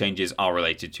 Many of these changes are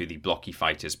related to the Blocky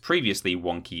Fighter's previously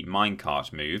wonky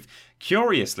minecart move.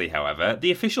 Curiously, however,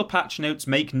 the official patch notes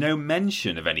make no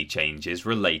mention of any changes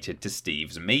related to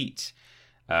Steve's meat.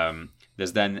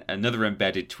 There's then another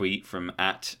embedded tweet from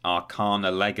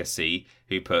 @ArcanaLegacy,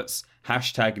 who puts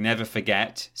hashtag never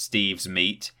forget Steve's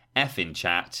meat, F in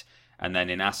chat, and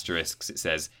then in asterisks it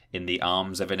says in the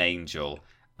arms of an angel,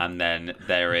 and then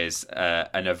there is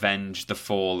an Avenge the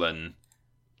Fallen,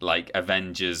 like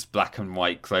Avengers black and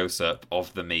white close-up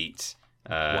of the meat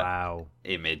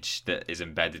image that is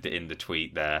embedded in the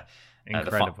tweet there.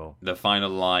 Incredible. The final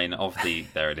line of the...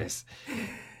 There it is.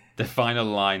 The final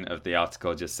line of the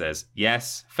article just says,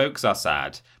 yes, folks are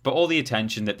sad, but all the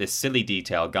attention that this silly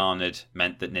detail garnered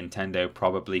meant that Nintendo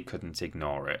probably couldn't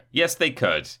ignore it. Yes, they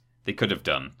could. They could have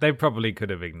done. They probably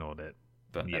could have ignored it.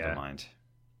 But never mind.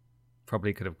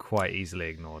 Probably could have quite easily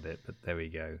ignored it, but there we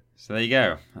go. So there you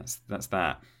go. That's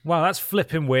that. Wow, that's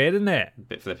flipping weird, isn't it? A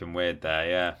bit flipping weird there,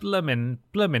 yeah.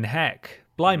 Bloomin' heck.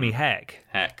 Blimey heck.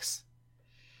 Hex.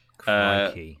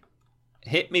 Crikey.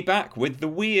 Hit me back with the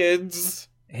weirds.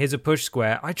 Here's a push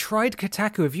square. I tried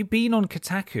Kotaku. Have you been on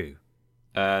Kotaku?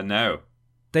 No.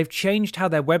 They've changed how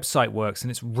their website works, and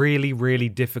it's really, really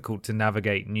difficult to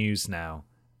navigate news now.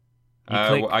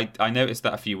 I noticed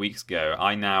that a few weeks ago.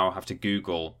 I now have to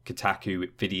Google Kotaku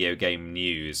video game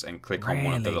news and click on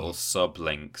one of the little sub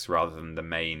links rather than the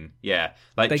main. Yeah,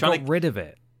 like they got rid of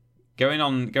it. Going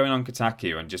on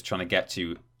Kotaku and just trying to get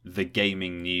to the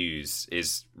gaming news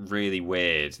is really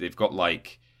weird. They've got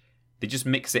they just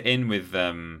mix it in with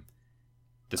the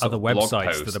other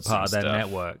websites that are part of their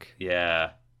network. Yeah,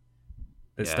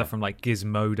 there's stuff from like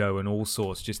Gizmodo and all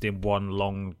sorts just in one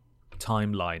long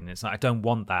timeline. It's like, I don't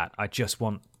want that. I just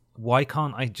want, why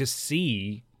can't I just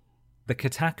see the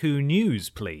Kotaku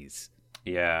news, please?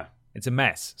 Yeah. It's a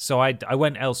mess. So I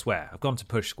went elsewhere. I've gone to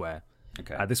Push Square.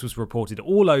 Okay. This was reported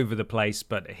all over the place,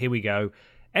 but here we go.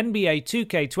 NBA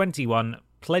 2K21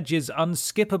 pledges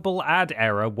unskippable ad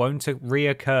error won't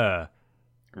reoccur.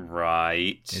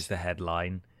 Right. Is the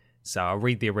headline. So I'll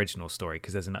read the original story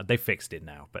because they fixed it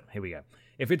now, but here we go.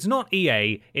 If it's not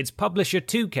EA, it's publisher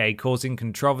 2K causing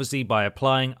controversy by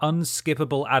applying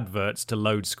unskippable adverts to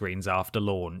load screens after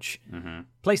launch. Mm-hmm.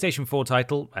 PlayStation 4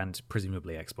 title, and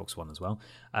presumably Xbox One as well,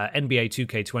 NBA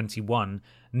 2K21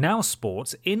 now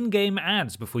sports in-game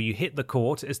ads before you hit the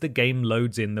court as the game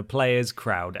loads in the players,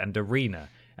 crowd, and arena.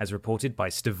 As reported by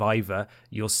Stevivor,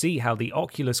 you'll see how the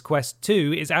Oculus Quest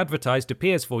 2 is advertised to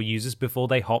PS4 users before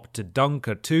they hop to dunk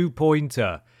a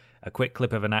two-pointer. A quick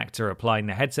clip of an actor applying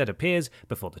the headset appears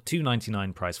before the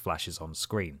 $2.99 price flashes on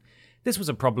screen. This was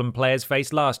a problem players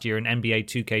faced last year in NBA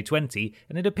 2K20,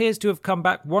 and it appears to have come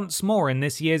back once more in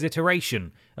this year's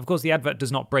iteration. Of course, the advert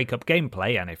does not break up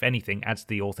gameplay, and if anything, adds to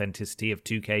the authenticity of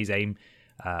 2K's aim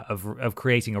of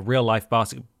creating a real-life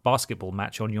basketball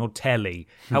match on your telly.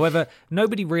 However,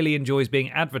 nobody really enjoys being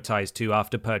advertised to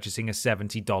after purchasing a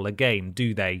 $70 game,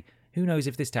 do they? Who knows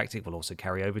if this tactic will also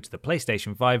carry over to the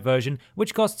PlayStation 5 version,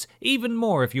 which costs even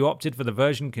more if you opted for the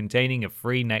version containing a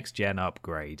free next-gen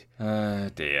upgrade.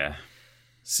 Dear.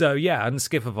 So yeah,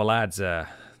 unskippable ads.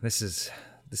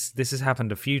 This has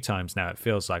happened a few times now, it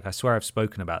feels like. I swear I've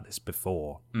spoken about this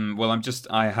before. Well,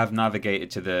 I have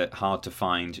navigated to the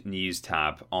hard-to-find news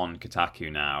tab on Kotaku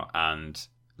now, and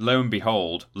lo and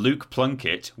behold, Luke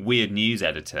Plunkett, weird news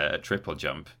editor at Triple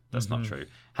Jump, that's not true,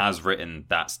 has written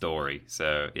that story.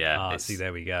 So, yeah. See,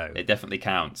 there we go. It definitely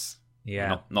counts.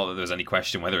 Yeah. Not that there was any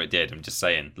question whether it did. I'm just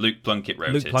saying. Luke Plunkett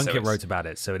wrote it. Luke Plunkett wrote about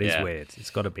it, so it is weird. It's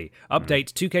got to be.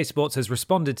 Update, 2K Sports has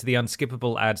responded to the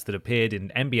unskippable ads that appeared in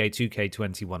NBA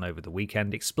 2K21 over the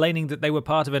weekend, explaining that they were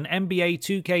part of an NBA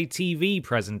 2K TV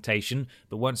presentation,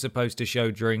 but weren't supposed to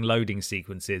show during loading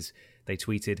sequences. They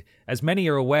tweeted, "As many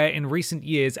are aware, in recent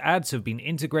years, ads have been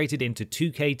integrated into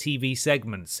 2K TV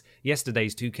segments.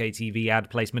 Yesterday's 2K TV ad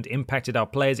placement impacted our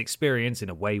players' experience in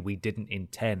a way we didn't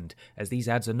intend, as these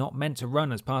ads are not meant to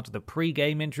run as part of the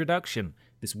pre-game introduction.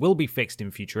 This will be fixed in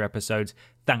future episodes.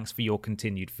 Thanks for your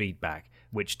continued feedback."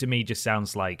 Which to me just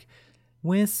sounds like,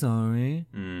 we're sorry.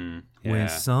 We're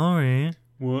sorry.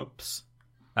 Whoops.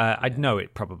 I know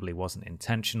it probably wasn't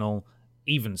intentional.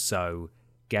 Even so,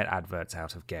 get adverts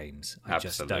out of games. I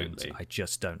Absolutely.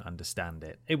 just don't understand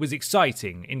it. It was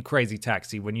exciting in Crazy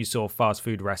Taxi when you saw fast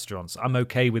food restaurants. I'm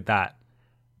okay with that.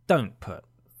 Don't put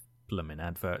blooming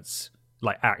adverts,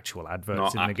 like actual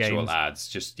adverts in the games. Not actual ads,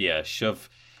 just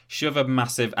shove a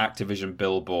massive Activision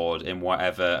billboard in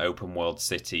whatever open world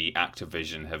city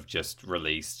Activision have just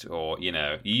released. Or, you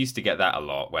used to get that a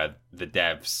lot where the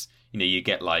devs, you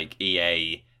get like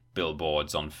EA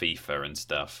billboards on FIFA and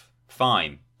stuff.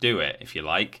 Fine, do it if you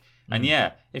like. And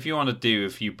yeah, if you want to do a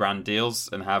few brand deals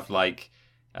and have like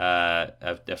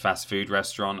a fast food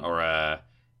restaurant or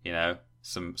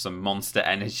some Monster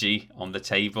Energy on the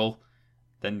table,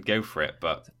 then go for it.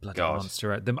 But bloody God,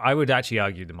 Monster. I would actually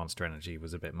argue the Monster Energy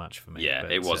was a bit much for me. Yeah,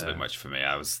 but, it was a bit much for me.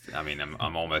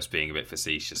 I'm almost being a bit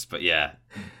facetious, but yeah,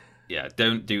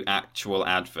 don't do actual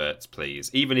adverts,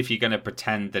 please. Even if you're going to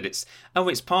pretend that it's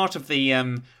part of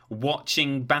the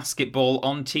watching basketball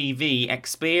on TV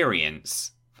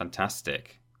experience.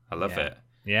 Fantastic. I love it.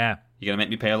 Yeah. You're going to make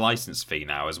me pay a license fee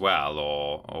now as well,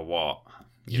 or what?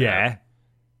 Yeah.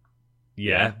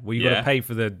 Well, you got to pay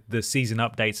for the season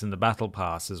updates and the battle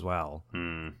pass as well.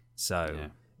 So,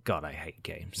 God, I hate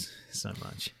games so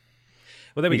much.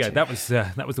 Well, there we go. That was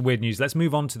the weird news. Let's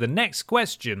move on to the next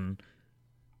question.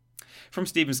 From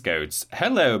Stephen Scodes.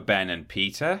 Hello, Ben and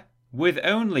Peter. With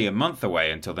only a month away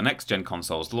until the next-gen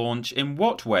consoles launch, in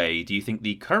what way do you think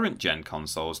the current-gen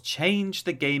consoles change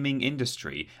the gaming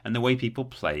industry and the way people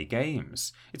play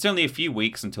games? It's only a few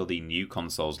weeks until the new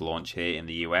consoles launch here in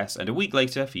the US, and a week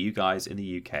later for you guys in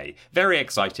the UK. Very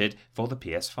excited for the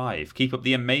PS5. Keep up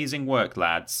the amazing work,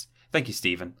 lads. Thank you,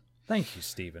 Stephen. Thank you,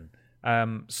 Stephen.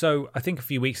 So I think a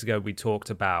few weeks ago we talked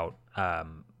about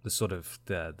the sort of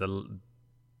the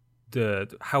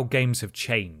how games have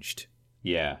changed.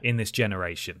 Yeah. In this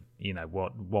generation,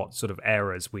 what sort of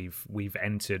eras we've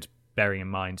entered, bearing in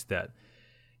mind that,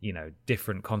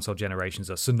 different console generations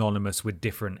are synonymous with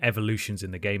different evolutions in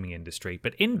the gaming industry.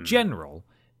 But in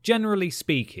generally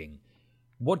speaking,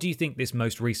 what do you think this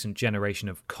most recent generation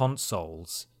of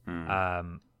consoles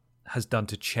has done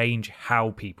to change how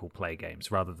people play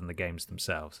games rather than the games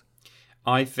themselves?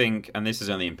 I think, and this is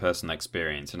only in personal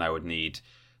experience, and I would need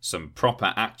some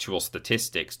proper actual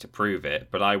statistics to prove it,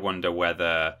 but I wonder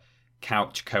whether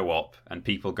couch co-op and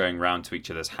people going round to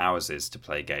each other's houses to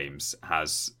play games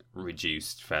has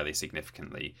reduced fairly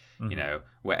significantly.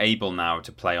 We're able now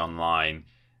to play online,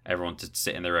 everyone to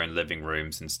sit in their own living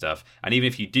rooms and stuff. And even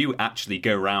if you do actually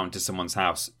go round to someone's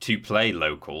house to play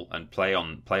local and play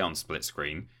on split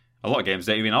screen, a lot of games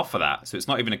don't even offer that. So it's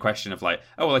not even a question of like,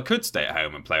 oh, well, I could stay at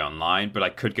home and play online, but I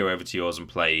could go over to yours and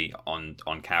play on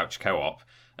couch co-op.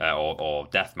 Or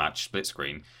deathmatch split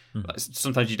screen.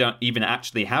 Sometimes you don't even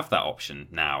actually have that option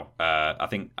now. I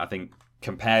think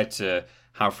compared to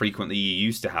how frequently you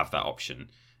used to have that option,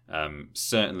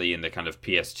 certainly in the kind of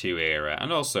PS2 era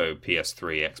and also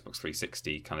PS3, Xbox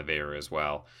 360 kind of era as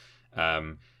well.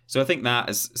 So I think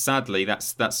sadly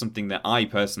that's something that I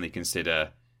personally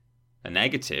consider a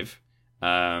negative.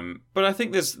 But I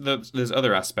think there's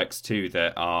other aspects too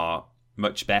that are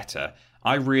much better.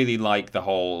 I really like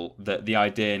the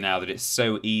idea now that it's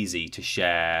so easy to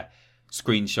share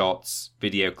screenshots,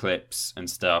 video clips and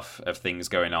stuff of things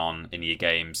going on in your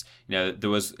games. There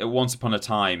was once upon a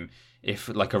time, if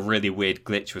like a really weird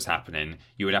glitch was happening,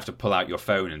 you would have to pull out your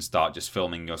phone and start just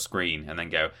filming your screen and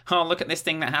then go, oh, look at this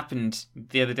thing that happened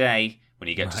the other day when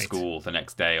you get to school the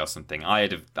next day or something. I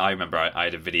remember I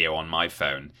had a video on my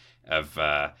phone of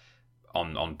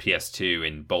on PS2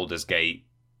 in Baldur's Gate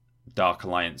Dark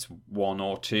Alliance 1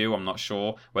 or 2, I'm not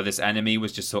sure, where this enemy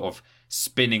was just sort of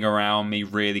spinning around me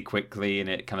really quickly and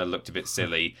it kind of looked a bit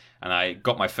silly, and I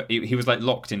got he was like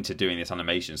locked into doing this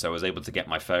animation, so I was able to get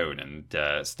my phone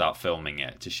and start filming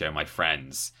it to show my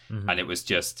friends. And it was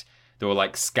just, there were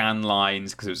like scan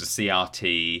lines because it was a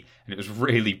CRT and it was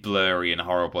really blurry and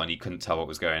horrible and you couldn't tell what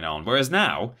was going on, whereas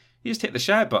now you just hit the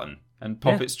share button and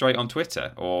pop it straight on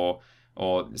Twitter or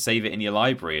save it in your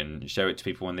library and show it to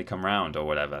people when they come round or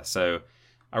whatever. So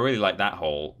I really like that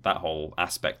whole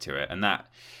aspect to it, and that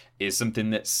is something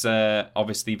that's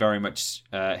obviously very much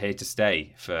here to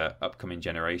stay for upcoming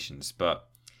generations. But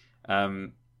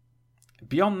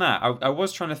beyond that, I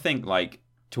was trying to think like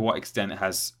to what extent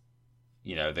has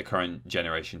the current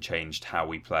generation changed how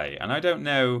we play, and I don't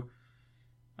know.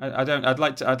 I'd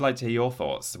like to hear your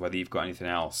thoughts, whether you've got anything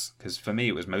else, because for me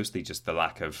it was mostly just the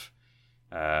lack of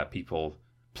people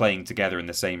playing together in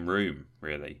the same room,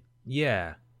 really.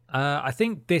 Yeah. I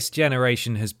think this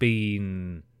generation has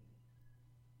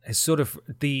sort of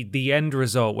the end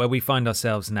result where we find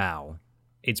ourselves now.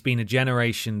 It's been a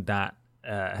generation that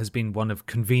has been one of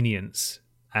convenience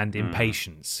and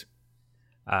impatience.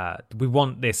 We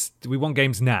want this. We want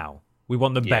games now. We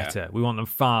want them better. We want them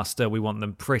faster. We want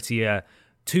them prettier.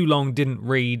 Too long, didn't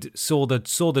read, saw the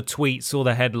tweet, saw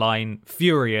the headline,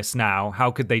 furious now. How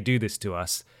could they do this to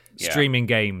us? Yeah. Streaming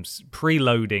games,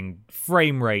 preloading,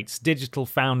 frame rates, Digital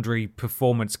Foundry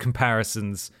performance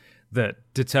comparisons that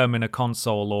determine a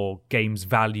console or game's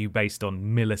value based on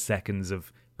milliseconds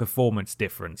of performance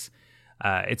difference.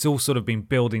 It's all sort of been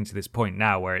building to this point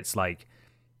now where it's like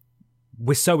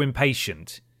we're so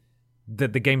impatient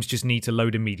that the games just need to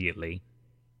load immediately.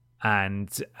 And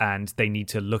they need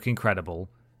to look incredible,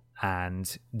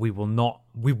 and we will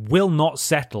not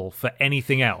settle for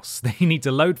anything else. They need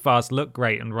to load fast, look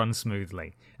great, and run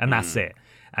smoothly, and that's it.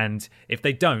 And if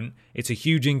they don't, it's a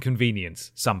huge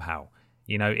inconvenience somehow.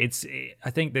 You know,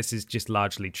 I think this is just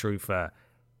largely true for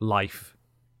life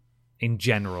in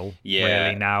general. Yeah,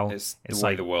 really now it's the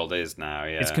way the world is now.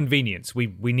 Yeah, it's convenience. We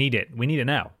need it. We need it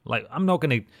now. Like I'm not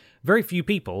going to. Very few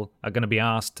people are going to be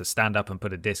asked to stand up and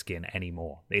put a disc in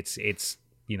anymore. It's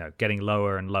getting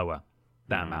lower and lower,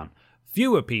 that amount.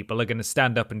 Fewer people are going to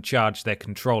stand up and charge their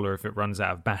controller if it runs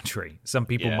out of battery. Some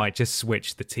people might just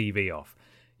switch the TV off.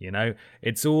 You know,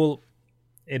 it all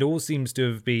seems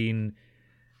to have been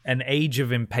an age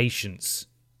of impatience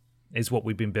is what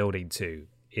we've been building to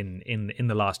in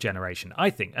the last generation,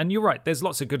 I think. And you're right, there's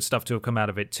lots of good stuff to have come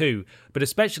out of it too, but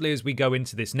especially as we go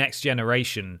into this next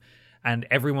generation, and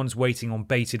everyone's waiting on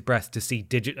bated breath to see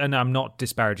and I'm not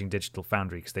disparaging Digital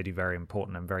Foundry because they do very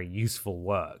important and very useful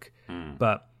work.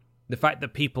 But the fact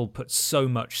that people put so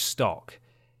much stock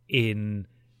in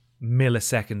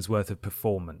milliseconds worth of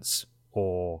performance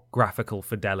or graphical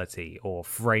fidelity or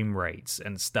frame rates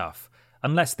and stuff,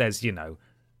 unless there's, a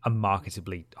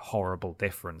marketably horrible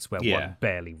difference where one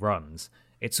barely runs,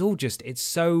 it's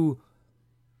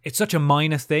such a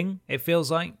minor thing, it feels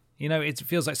like. It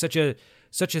feels like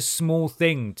such a small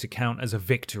thing to count as a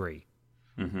victory.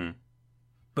 Mm-hmm.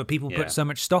 But people put so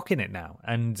much stock in it now.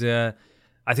 And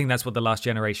I think that's what the last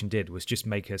generation did, was just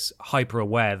make us hyper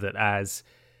aware that as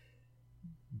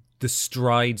the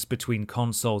strides between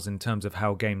consoles in terms of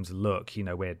how games look,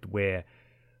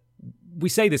 we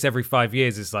say this every 5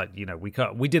 years, it's like,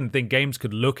 we didn't think games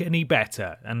could look any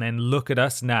better. And then look at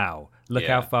us now. Look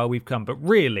how far we've come. But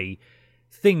really,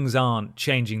 things aren't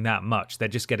changing that much. They're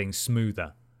just getting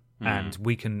smoother. And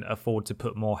we can afford to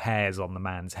put more hairs on the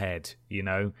man's head,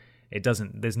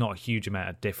 there's not a huge amount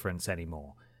of difference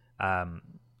anymore. And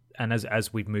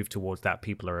as we've moved towards that,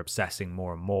 people are obsessing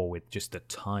more and more with just the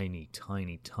tiny,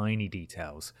 tiny, tiny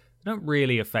details. They don't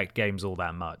really affect games all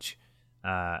that much.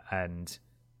 And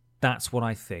that's what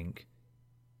I think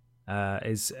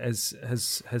has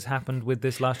happened with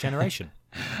this last generation.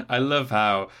 I love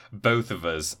how both of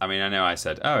us, I know I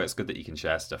said, it's good that you can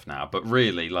share stuff now, but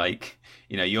really,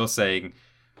 you're saying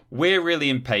we're really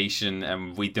impatient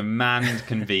and we demand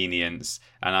convenience,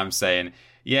 and I'm saying,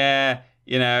 it's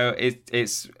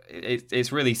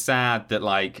really sad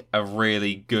that a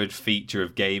really good feature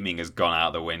of gaming has gone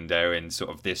out the window in sort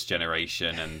of this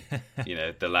generation and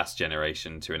the last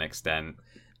generation to an extent.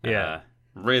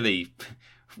 Really.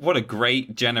 What a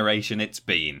great generation it's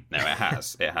been. No, it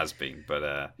has. It has been. But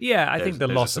I think the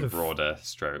loss of broader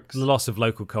strokes. The loss of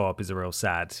local co-op is a real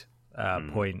sad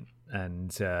point.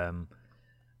 And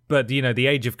but the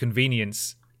age of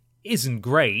convenience isn't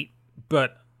great,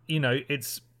 but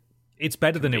it's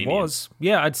better than it was.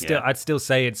 Yeah, I'd still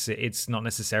say it's not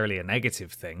necessarily a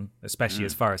negative thing, especially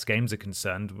as far as games are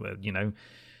concerned.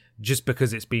 Just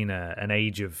because it's been an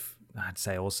age of, I'd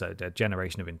say also a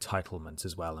generation of entitlement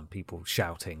as well, and people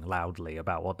shouting loudly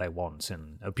about what they want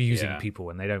and abusing people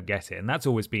when they don't get it, and that's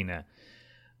always been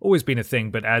a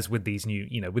thing. But as with these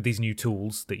new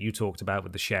tools that you talked about,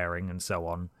 with the sharing and so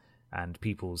on, and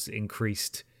people's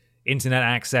increased internet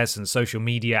access and social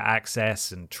media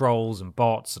access and trolls and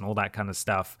bots and all that kind of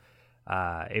stuff,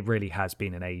 it really has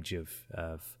been an age of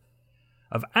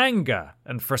anger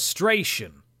and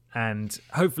frustration, and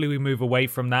hopefully we move away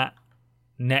from that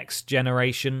next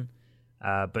generation,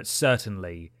 but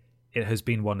certainly it has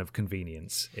been one of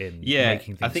convenience in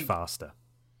making things faster.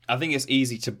 I think it's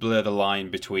easy to blur the line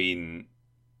between,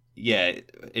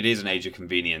 it is an age of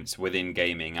convenience within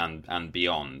gaming and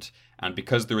beyond, and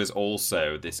because there is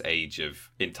also this age of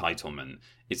entitlement,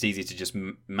 it's easy to just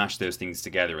mash those things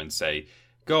together and say,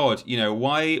 God,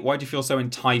 why do you feel so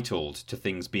entitled to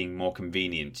things being more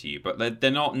convenient to you? But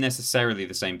they're not necessarily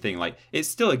the same thing. It's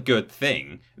still a good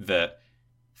thing that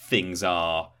things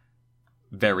are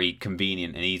very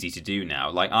convenient and easy to do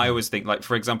now. I always think,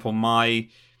 for example, my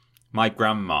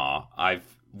grandma,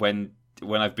 when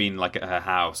when I've been like at her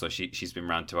house, or she's been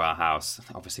round to our house,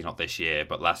 obviously not this year,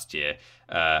 but last year,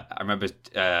 I remember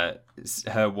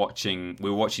her watching. We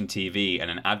were watching TV,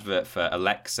 and an advert for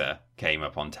Alexa came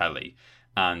up on telly,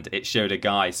 and it showed a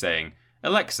guy saying,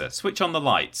 "Alexa, switch on the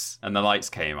lights," and the lights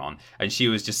came on, and she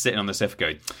was just sitting on the sofa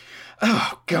going,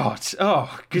 "Oh God!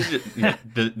 Oh,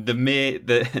 the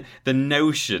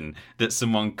notion that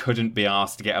someone couldn't be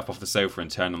asked to get up off the sofa and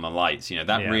turn on the lights,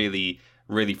 that really,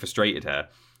 really frustrated her."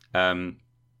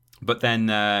 But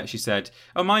then she said,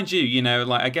 "Oh, mind you,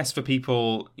 I guess for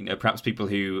people, perhaps people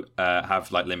who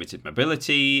have like limited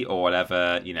mobility or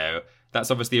whatever,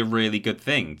 that's obviously a really good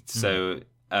thing. So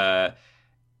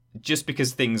just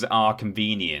because things are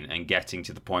convenient and getting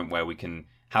to the point where we can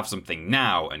have something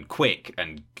now and quick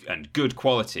and good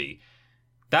quality,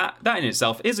 that in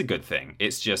itself is a good thing.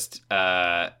 It's just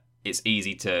it's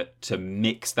easy to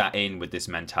mix that in with this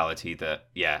mentality that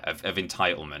of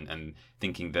entitlement and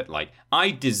thinking that like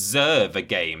I deserve a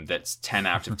game that's 10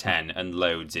 out of 10 and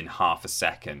loads in half a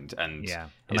second and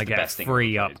I get a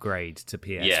free upgrade to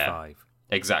PS5. Yeah,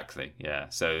 exactly. Yeah,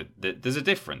 so there's a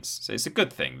difference. So it's a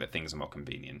good thing that things are more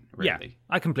convenient. Really, yeah,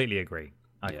 I completely agree.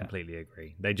 Completely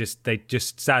agree. They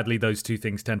just sadly those two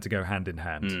things tend to go hand in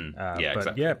hand.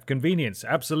 Exactly. Yeah, convenience,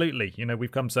 absolutely.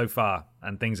 We've come so far,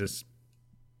 and things are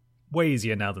way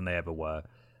easier now than they ever were.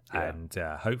 Yeah. And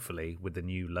hopefully, with the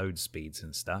new load speeds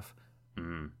and stuff,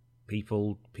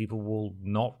 people will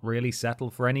not really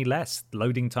settle for any less.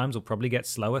 Loading times will probably get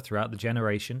slower throughout the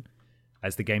generation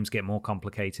as the games get more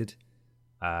complicated.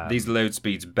 These load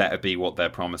speeds better be what they're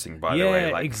promising, by the way.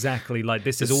 Yeah, exactly. Like,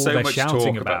 this is all they're much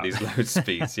shouting talk about these load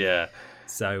speeds, yeah.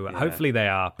 So hopefully they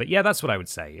are. But yeah, that's what I would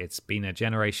say. It's been a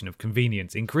generation of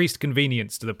convenience, increased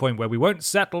convenience to the point where we won't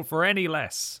settle for any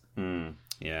less.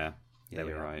 Yeah,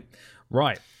 you're right.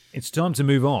 Right. It's time to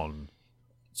move on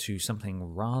to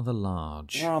something rather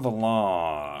large. Rather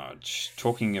large.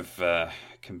 Talking of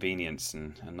convenience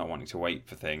and not wanting to wait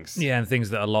for things. Yeah, and things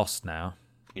that are lost now.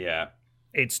 Yeah.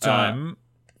 It's time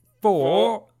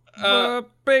for the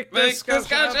big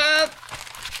discussion.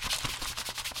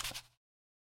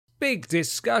 Big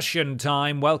discussion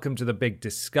time. Welcome to the big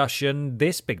discussion.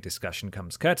 This big discussion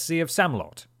comes courtesy of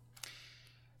Samlot.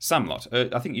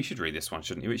 Samlot, I think you should read this one,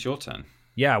 shouldn't you? It's your turn.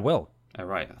 Yeah, I will. Oh,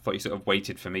 right. I thought you sort of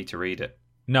waited for me to read it.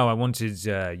 No, I wanted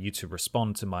you to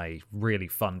respond to my really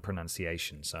fun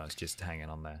pronunciation, so I was just hanging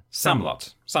on there.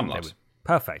 Samlot.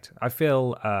 Perfect. I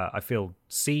feel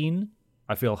seen,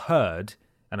 I feel heard,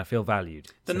 and I feel valued.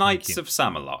 The Knights of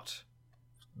Samalot.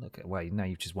 Okay, well, now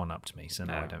you've just one-upped me, so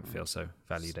now I don't feel so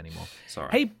valued anymore. Sorry.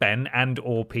 Hey, Ben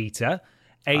and/or Peter.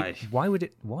 Why would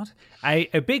it... What?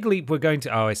 A big leap we're going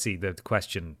to... Oh, I see. The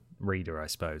question reader, I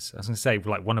suppose. I was going to say,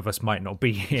 like, one of us might not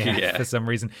be here for some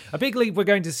reason. A big leap we're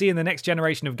going to see in the next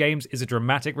generation of games is a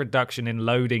dramatic reduction in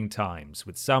loading times,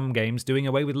 with some games doing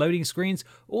away with loading screens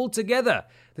altogether.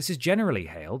 This is generally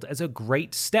hailed as a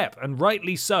great step, and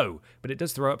rightly so, but it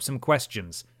does throw up some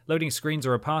questions. Loading screens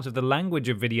are a part of the language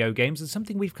of video games and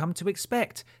something we've come to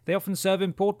expect. They often serve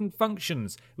important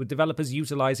functions, with developers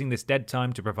utilizing this dead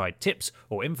time to provide tips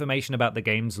or information about the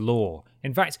game's lore.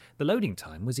 In fact, the loading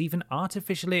time was even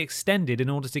artificially extended in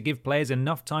order to give players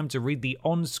enough time to read the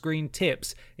on-screen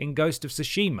tips in Ghost of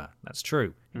Tsushima. That's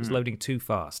true. It was loading too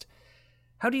fast.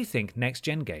 How do you think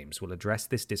next-gen games will address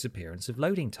this disappearance of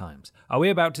loading times? Are we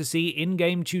about to see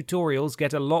in-game tutorials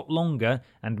get a lot longer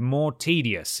and more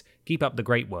tedious? Keep up the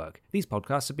great work. These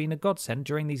podcasts have been a godsend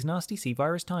during these nasty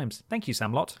C-virus times. Thank you,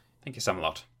 Samlot. Thank you,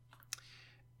 Samlot.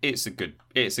 It's a good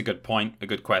point, a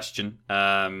good question.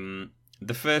 The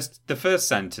first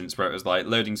sentence where it was like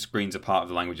loading screens are part of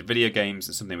the language of video games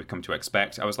and something we've come to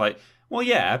expect. I was like, well,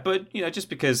 yeah, but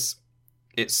just because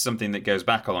it's something that goes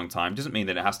back a long time doesn't mean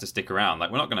that it has to stick around.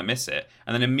 Like, we're not going to miss it.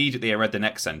 And then immediately I read the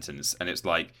next sentence and it's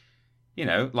like,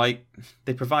 like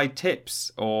they provide tips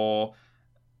or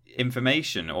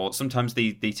information, or sometimes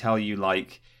they tell you,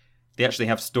 like, they actually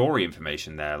have story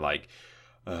information there, like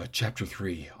chapter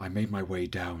 3, I made my way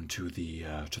down to the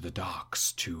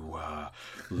docks to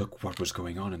look what was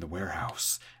going on in the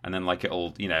warehouse, and then like it'll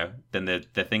then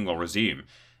the thing will resume.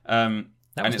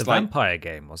 That was the vampire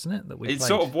game, wasn't it? That we played?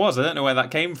 Sort of was. I don't know where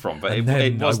that came from, but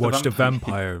it was. I watched a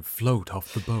vampire float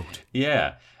off the boat.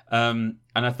 Yeah, and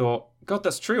I thought, God,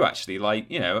 that's true, actually. Like,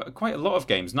 quite a lot of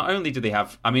games, not only do they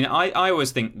have... I mean, I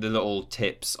always think the little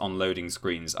tips on loading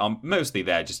screens are mostly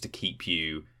there just to keep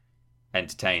you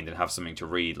entertained and have something to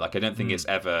read. Like, I don't think it's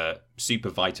ever super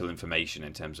vital information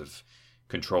in terms of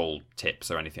control tips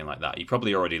or anything like that. You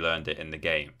probably already learned it in the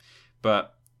game.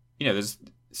 But, there's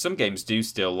some games do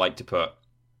still like to put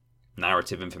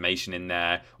narrative information in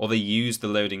there, or they use the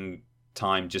loading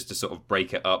time just to sort of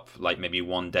break it up, like maybe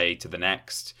one day to the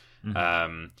next.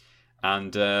 I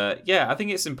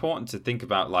think it's important to think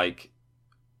about like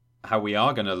how we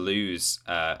are going to lose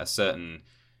a certain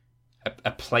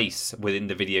place within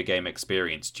the video game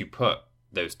experience to put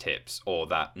those tips or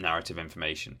that narrative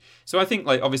information. So I think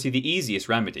like obviously the easiest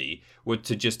remedy would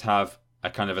to just have a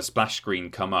kind of a splash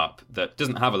screen come up that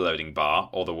doesn't have a loading bar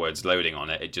or the words loading on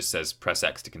it. It just says press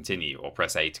X to continue or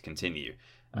press A to continue.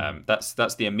 That's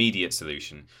the immediate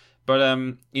solution.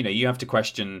 But you have to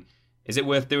question, is it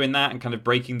worth doing that and kind of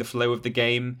breaking the flow of the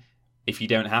game if you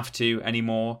don't have to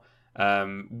anymore?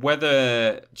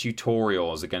 Whether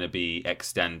tutorials are going to be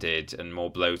extended and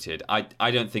more bloated,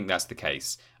 I don't think that's the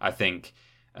case. I think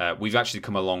we've actually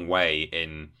come a long way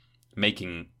in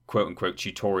making quote-unquote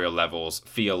tutorial levels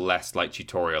feel less like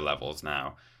tutorial levels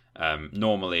now.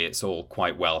 Normally it's all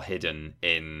quite well hidden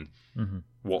in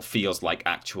what feels like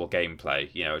actual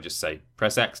gameplay. Just say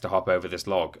press X to hop over this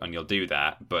log and you'll do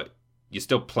that, but you're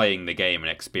still playing the game and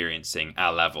experiencing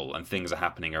a level and things are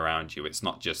happening around you. It's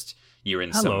not just you're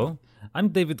in Hello, I'm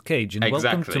David Cage and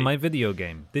welcome to my video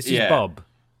game. This is Bob.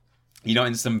 You're not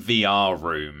in some VR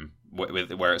room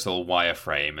where it's all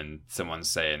wireframe and someone's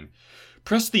saying,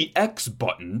 press the X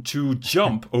button to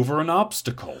jump over an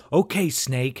obstacle. Okay,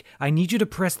 Snake, I need you to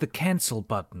press the cancel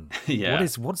button. Yeah.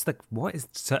 What is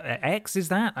X? Is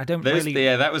that? I don't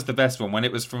Yeah, that was the best one when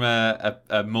it was from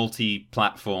a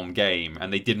multi-platform game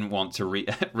and they didn't want to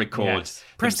record. Yes.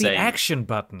 Press the action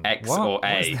button. X what? or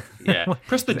A. Yeah.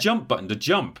 Press the jump button to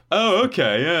jump. Oh,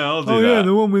 okay. Yeah, I'll do that. Oh, yeah,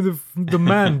 the one with the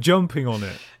man jumping on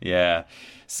it. Yeah.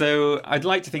 So I'd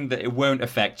like to think that it won't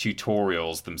affect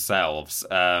tutorials themselves.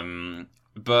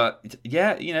 But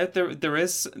yeah, there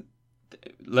is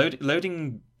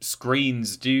loading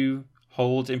screens do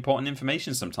hold important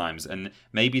information sometimes, and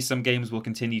maybe some games will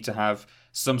continue to have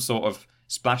some sort of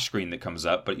splash screen that comes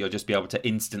up, but you'll just be able to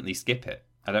instantly skip it.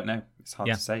 I don't know. It's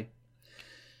hard to say.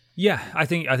 Yeah, I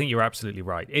think you're absolutely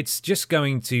right. It's just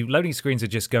loading screens are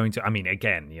just going to, I mean,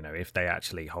 again, if they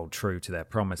actually hold true to their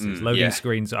promises, loading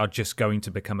screens are just going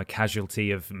to become a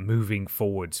casualty of moving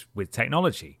forwards with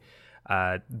technology.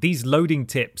 These loading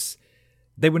tips,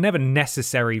 they were never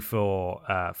necessary for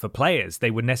players.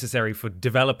 They were necessary for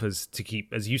developers to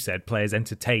keep, as you said, players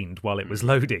entertained while it was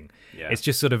loading. Yeah. It's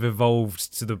just sort of evolved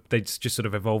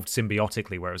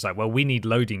symbiotically, where it was like, well, we need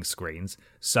loading screens,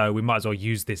 so we might as well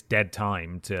use this dead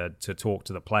time to talk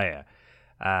to the player.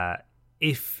 Now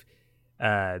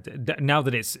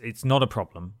that it's not a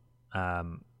problem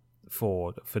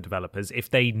for developers, if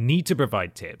they need to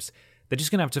provide tips, they're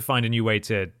just going to have to find a new way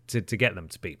to get them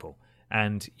to people.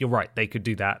 And you're right, they could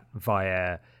do that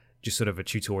via just sort of a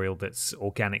tutorial that's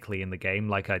organically in the game.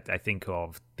 Like I think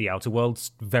of the Outer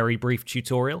Worlds very brief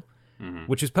tutorial,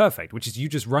 which is perfect, which is you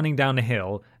just running down a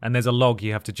hill and there's a log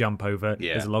you have to jump over,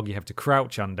 there's a log you have to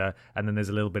crouch under, and then there's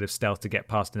a little bit of stealth to get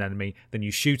past an enemy, then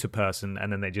you shoot a person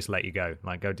and then they just let you go.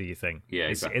 Like, go do your thing. Yeah,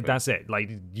 exactly. That's it.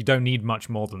 Like, you don't need much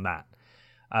more than that.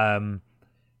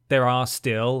 There are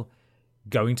still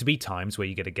going to be times where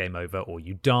you get a game over or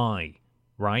you die,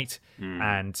 right?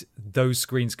 And those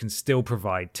screens can still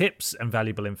provide tips and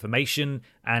valuable information,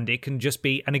 and it can just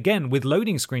be, and again, with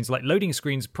loading screens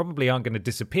probably aren't going to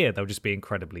disappear, they'll just be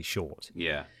incredibly short.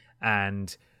 Yeah.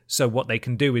 And so what they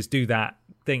can do is do that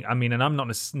thing. I mean, and I'm not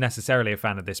necessarily a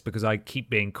fan of this because I kept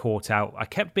being caught out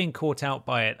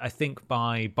by it, I think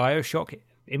by BioShock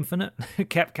Infinite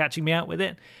kept catching me out with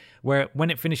it, where when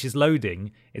it finishes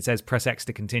loading, it says press X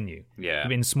to continue. Yeah.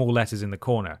 In small letters in the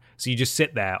corner. So you just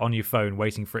sit there on your phone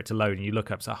waiting for it to load, and you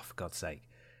look up, so, oh, for God's sake.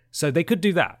 So they could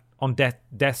do that on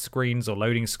death screens or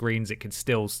loading screens. It could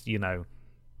still,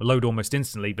 load almost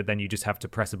instantly, but then you just have to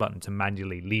press a button to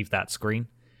manually leave that screen.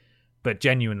 But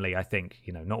genuinely, I think,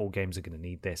 not all games are going to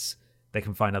need this. They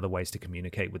can find other ways to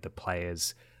communicate with the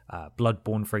players.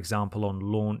 Bloodborne, for example, on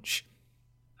launch.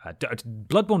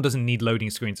 Bloodborne doesn't need loading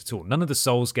screens at all. None of the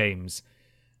Souls games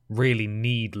really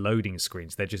need loading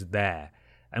screens. They're just there.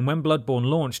 And when Bloodborne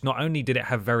launched, not only did it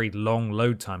have very long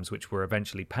load times, which were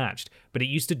eventually patched, but it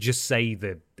used to just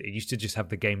have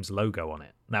the game's logo on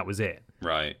it. That was it.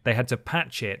 Right. They had to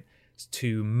patch it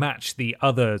to match the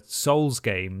other Souls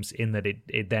games in that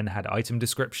it then had item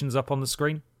descriptions up on the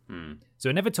screen. So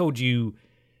it never told you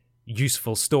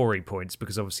useful story points,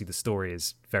 because obviously the story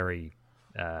is very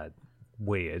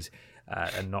weird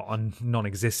and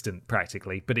non-existent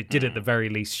practically, but it did at the very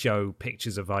least show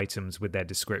pictures of items with their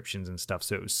descriptions and stuff,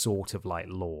 so it was sort of like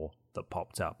lore that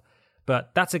popped up. But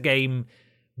that's a game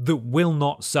that will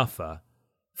not suffer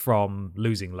from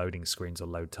losing loading screens or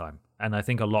load time, and I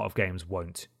think a lot of games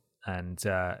won't And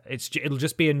it'll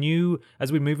just be a new,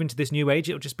 as we move into this new age,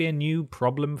 it'll just be a new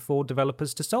problem for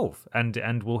developers to solve,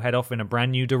 and we'll head off in a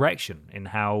brand new direction in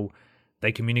how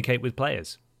they communicate with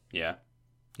players. Yeah,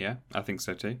 I think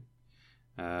so too.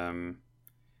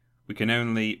 We can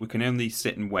only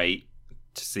sit and wait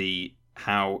to see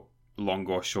how long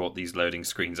or short these loading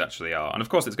screens actually are, and of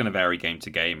course, it's going to vary game to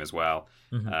game as well.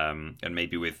 And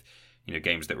maybe with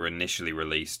games that were initially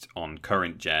released on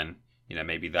current gen.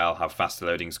 Maybe they'll have faster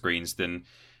loading screens than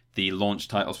the launch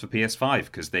titles for PS5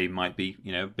 because they might be,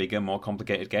 bigger, more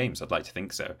complicated games. I'd like to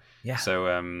think so. Yeah.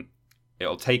 So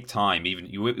it'll take time. Even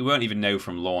you won't even know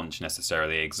from launch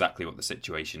necessarily exactly what the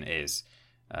situation is.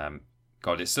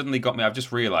 God, it suddenly got me. I've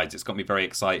just realised it's got me very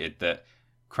excited that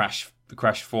Crash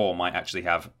 4 might actually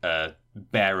have a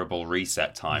bearable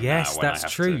reset time. Yes, now that's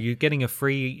true. You're getting a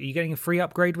free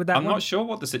upgrade with that. I'm one? not sure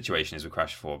what the situation is with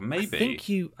Crash 4. Maybe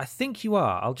I think you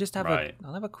are. I'll just have Right.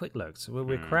 I'll have a quick look. So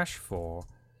we're Crash 4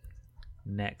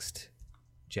 next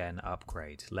gen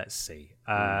upgrade. Let's see.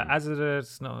 As it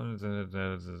is not.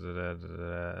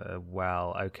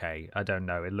 Well, okay. I don't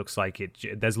know. It looks like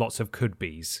there's lots of could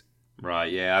be's.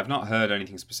 Right. Yeah, I've not heard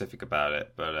anything specific about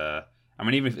it, but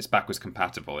even if it's backwards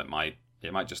compatible, it might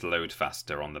just load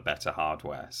faster on the better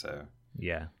hardware. So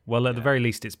yeah. Well, at the very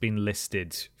least, it's been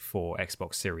listed for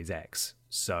Xbox Series X,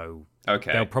 so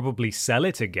they'll probably sell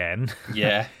it again.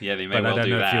 Yeah, they may but well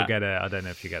do that. I don't know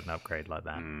if you get an upgrade like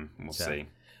that. We'll see.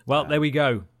 Well, there we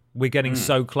go. We're getting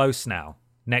so close now.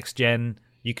 Next gen,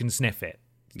 you can sniff it.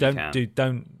 Don't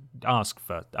ask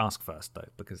first though,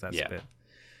 because that's a bit.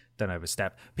 Don't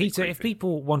overstep. Peter, if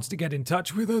people want to get in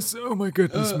touch with us, oh my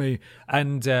goodness me,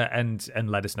 and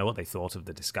let us know what they thought of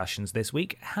the discussions this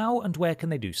week, how and where can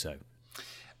they do so?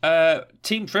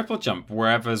 Team Triple Jump,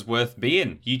 wherever's worth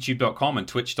being. YouTube.com and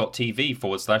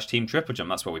twitch.tv/Team Triple Jump.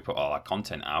 That's where we put all our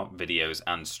content out, videos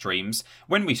and streams.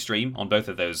 When we stream on both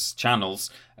of those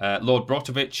channels, Lord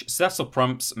Brotovich, Cecil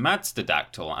Prumps,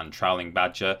 Madsterdactyl and Trowling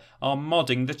Badger are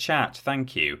modding the chat.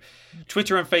 Thank you.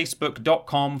 Twitter and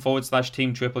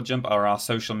Facebook.com/Team Triple Jump are our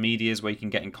social medias where you can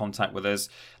get in contact with us.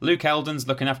 Luke Eldon's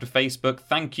looking after Facebook.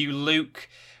 Thank you, Luke.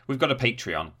 We've got a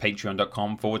Patreon,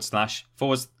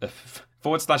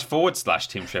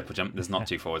 patreon.com/Team Triple Jump. There's not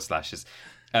 2 forward slashes.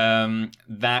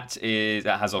 That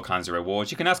has all kinds of rewards.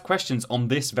 You can ask questions on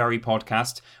this very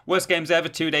podcast. Worst games ever,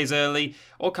 2 days early,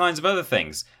 all kinds of other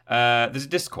things. There's a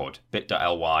Discord,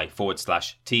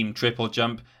 bit.ly/Team Triple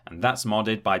Jump, and that's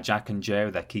modded by Jack and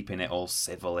Joe. They're keeping it all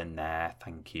civil in there.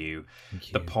 Thank you.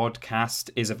 The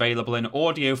podcast is available in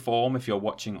audio form if you're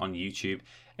watching on YouTube,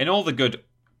 in all the good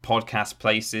podcast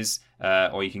places,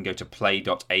 or you can go to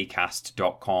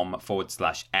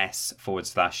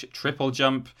play.acast.com/s/Triple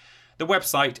Jump. The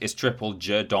website is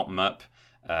triplej.mup,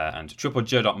 and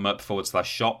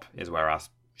triplej.mup/shop is where our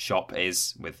shop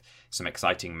is, with some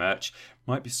exciting merch.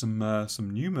 Might be some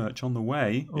new merch on the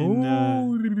way in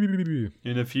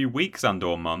a few weeks and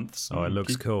or months. Oh, it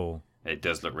looks cool. It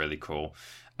does look really cool.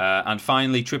 And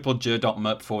finally,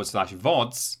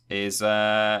 triplej.mup/VODs is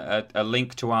a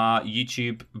link to our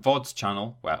YouTube VODs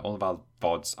channel where all of our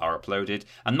VODs are uploaded.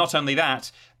 And not only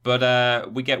that,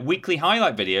 but we get weekly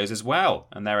highlight videos as well,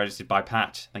 and they're edited by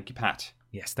Pat. Thank you, Pat.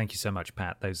 Yes, thank you so much,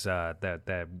 Pat. Those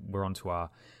we're on to our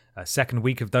second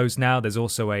week of those now. There's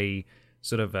also a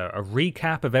sort of a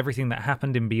recap of everything that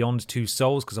happened in Beyond Two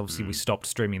Souls, because obviously we stopped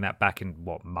streaming that back in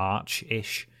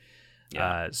March-ish.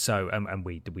 Yeah.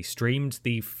 We streamed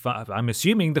I'm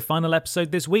assuming the final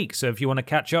episode this week. So if you want to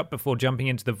catch up before jumping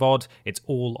into the VOD, it's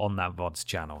all on that VODs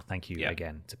channel. Thank you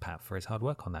again to Pat for his hard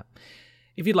work on that.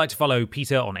 If you'd like to follow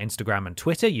Peter on Instagram and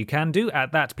Twitter, you can do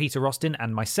at that Peter Austin,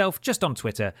 and myself just on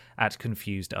Twitter at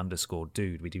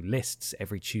confused_dude. We do lists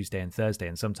every Tuesday and Thursday,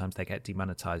 and sometimes they get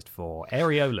demonetized for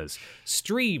areolas.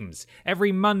 Streams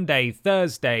every Monday,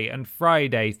 Thursday, and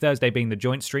Friday. Thursday being the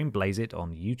joint stream, Blaze It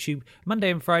on YouTube.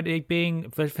 Monday and Friday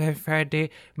being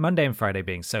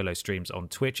solo streams on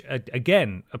Twitch.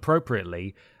 Again,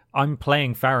 appropriately, I'm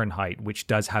playing Fahrenheit, which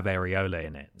does have Areola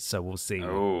in it, so we'll see.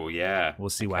 Oh, yeah. We'll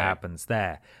see what happens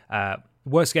there.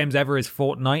 Worst Games Ever is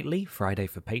fortnightly, Friday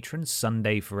for patrons,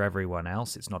 Sunday for everyone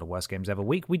else. It's not a Worst Games Ever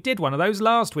week. We did one of those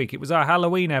last week. It was our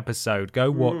Halloween episode. Go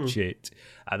watch it.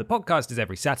 The podcast is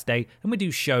every Saturday, and we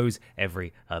do shows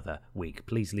every other week.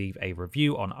 Please leave a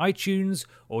review on iTunes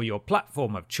or your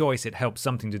platform of choice. It helps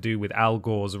something to do with Al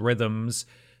Gore's rhythms.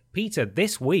 Peter,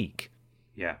 this week,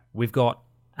 we've got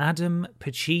Adam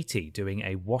Pacitti doing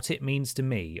a What It Means to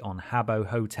Me on Habbo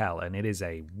Hotel, and it is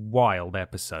a wild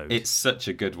episode. It's such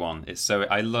a good one.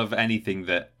 I love anything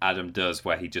that Adam does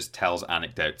where he just tells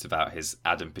anecdotes about his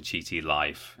Adam Pacitti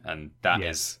life, and that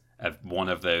is one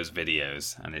of those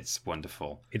videos, and it's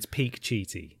wonderful. It's peak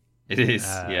cheaty. It is,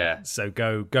 yeah. So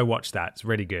go watch that. It's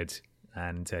really good.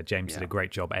 And James did a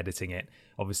great job editing it.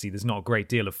 Obviously, there's not a great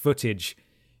deal of footage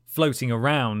floating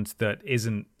around that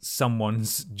isn't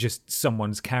someone's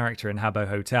character in Habbo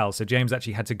Hotel. So James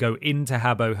actually had to go into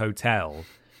Habbo Hotel,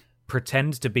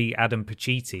 pretend to be Adam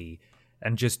Pacitti,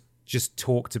 and just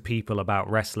talk to people about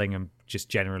wrestling and just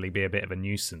generally be a bit of a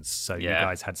nuisance. So you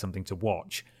guys had something to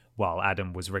watch while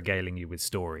Adam was regaling you with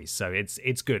stories. So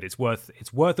it's good. It's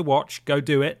worth a watch. Go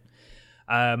do it.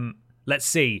 Let's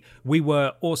see. We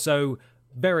were also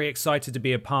very excited to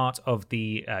be a part of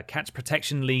the Cats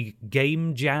Protection League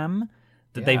Game Jam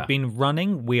that they've been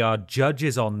running. We are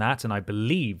judges on that, and I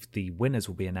believe the winners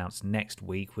will be announced next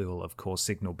week. We will, of course,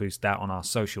 signal boost that on our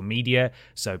social media.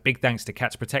 So big thanks to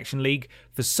Cats Protection League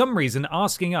for some reason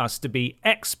asking us to be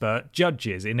expert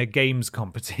judges in a games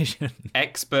competition.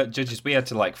 Expert judges. We had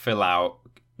to fill out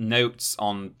notes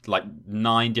on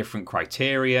 9 different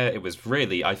criteria. It was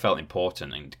really, I felt,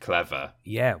 important and clever.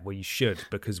 Yeah, well, you should,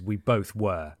 because we both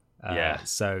were.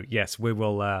 So yes, we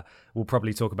will. We'll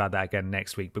probably talk about that again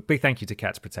next week. But big thank you to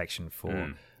Cats Protection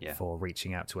for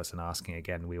reaching out to us and asking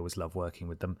again. We always love working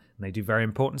with them, and they do very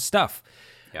important stuff.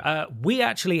 Yeah. We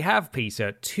actually have,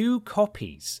 Peter, 2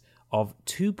 copies of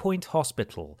 2 Point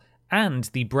Hospital and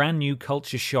the brand new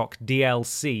Culture Shock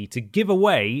DLC to give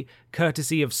away,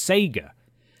 courtesy of Sega.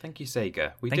 Thank you,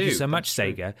 Sega. Thank you so much,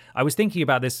 Sega. I was thinking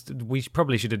about this. We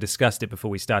probably should have discussed it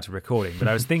before we started recording, but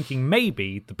I was thinking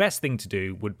maybe the best thing to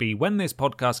do would be when this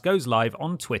podcast goes live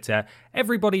on Twitter,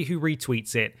 everybody who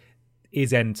retweets it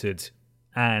is entered,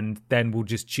 and then we'll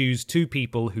just choose 2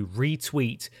 people who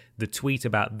retweet the tweet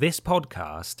about this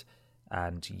podcast,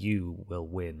 and you will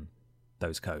win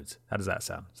those codes. How does that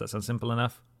sound? Does that sound simple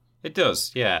enough? It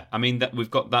does, yeah. I mean,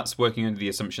 that's working under the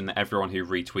assumption that everyone who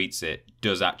retweets it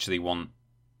does actually want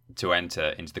to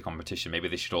enter into the competition. Maybe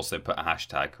they should also put a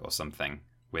hashtag or something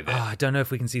with it. I don't know if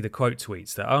we can see the quote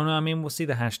tweets though. Oh no, I mean, we'll see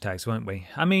the hashtags, won't we?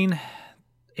 I mean,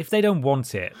 if they don't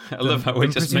want it, I love how we're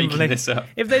just making this up.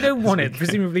 If they don't want it,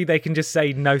 presumably they can just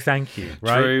say no thank you,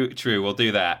 right? True, we'll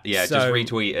do that. Yeah, so, just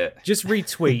retweet it. Just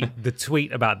retweet the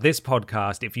tweet about this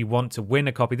podcast if you want to win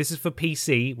a copy. This is for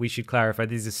PC, we should clarify.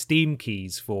 These are Steam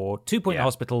keys for 2 Point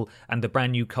Hospital and the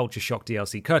brand new Culture Shock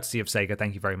DLC, courtesy of Sega.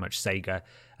 Thank you very much, Sega.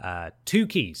 2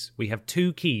 keys. We have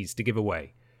 2 keys to give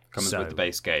away. Comes with the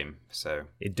base game, so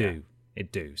it do.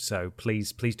 So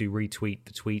please do retweet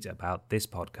the tweet about this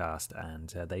podcast, and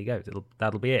there you go.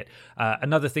 That'll be it.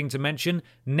 Another thing to mention: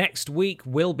 next week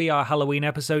will be our Halloween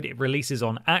episode. It releases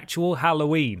on actual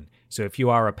Halloween. So if you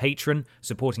are a patron,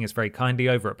 supporting us very kindly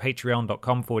over at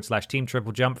patreon.com/Team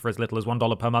Triple Jump for as little as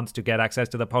 $1 per month to get access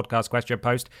to the podcast question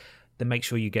post, then make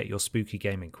sure you get your spooky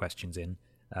gaming questions in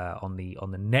on the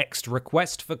next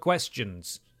request for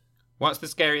questions. What's the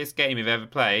scariest game you've ever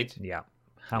played? Yeah.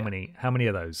 How many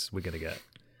of those we're going to get?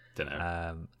 Don't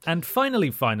know. And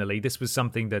finally, this was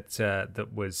something that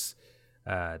was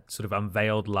sort of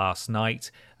unveiled last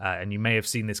night, and you may have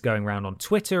seen this going around on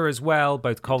Twitter as well.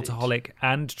 Both Cultaholic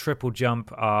and Triple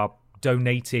Jump are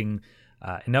donating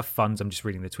enough funds, I'm just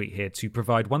reading the tweet here, to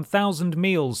provide 1,000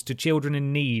 meals to children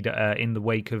in need in the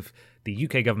wake of the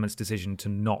UK government's decision to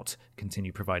not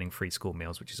continue providing free school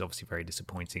meals, which is obviously very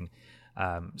disappointing.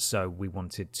 So we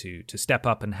wanted to step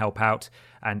up and help out.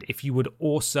 And if you would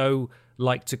also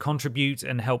like to contribute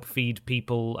and help feed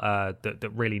people that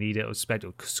really need it,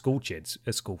 school kids,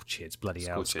 school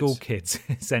kids,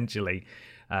 essentially,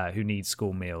 who need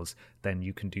school meals, then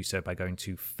you can do so by going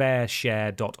to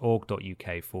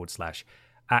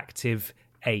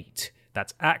fairshare.org.uk/active8.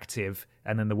 That's active,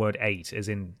 and then the word 8 as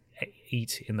in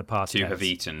eat in the past tense. To have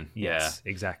eaten, yes,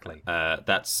 exactly.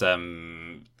 That's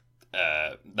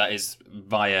that is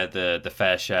via the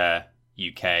Fair Share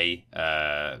UK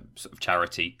sort of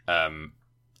charity.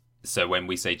 So when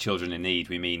we say children in need,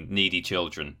 we mean needy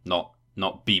children, not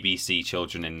BBC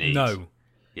children in need. No.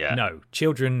 Yeah. No,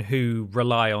 children who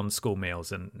rely on school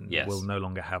meals and yes. will no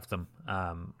longer have them.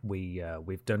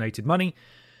 We've donated money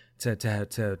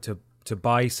to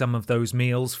buy some of those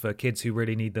meals for kids who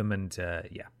really need them, and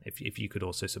if you could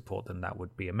also support them, that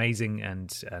would be amazing.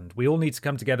 And we all need to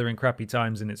come together in crappy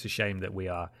times, and it's a shame that we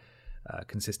are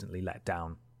consistently let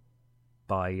down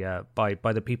by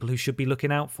the people who should be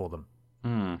looking out for them,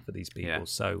 for these people. Yeah.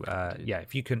 So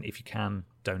if you can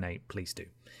donate, please do.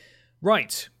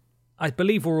 Right. I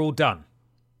believe we're all done.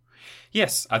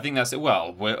 Yes, I think that's it.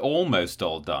 Well, we're almost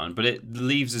all done, but it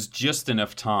leaves us just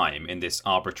enough time in this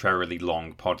arbitrarily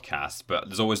long podcast, but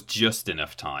there's always just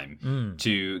enough time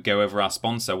to go over our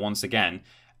sponsor once again.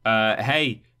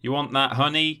 Hey, you want that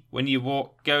honey when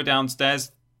you go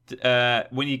downstairs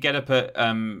when you get up at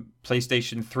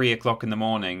PlayStation 3 o'clock in the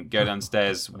morning, go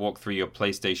downstairs, walk through your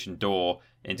PlayStation door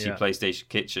into your PlayStation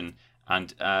kitchen,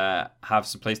 and have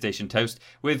some PlayStation toast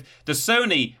with the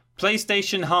Sony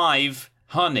PlayStation Hive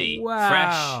Honey.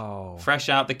 Wow. Fresh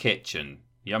out the kitchen.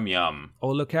 Yum, yum.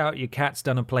 Oh, look out, your cat's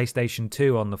done a PlayStation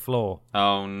 2 on the floor.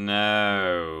 Oh,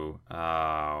 no.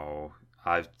 Oh,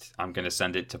 I'm going to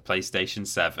send it to PlayStation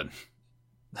 7.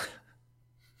 Are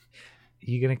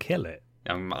you going to kill it?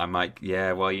 I might,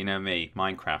 yeah, well, you know me,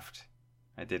 Minecraft.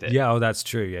 I did it. Yeah, oh, that's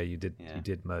true. Yeah, you did. Yeah. You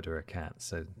did murder a cat,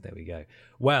 so there we go.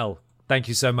 Well, thank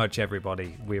you so much,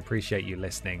 everybody. We appreciate you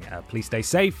listening. Please stay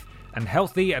safe and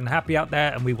healthy and happy out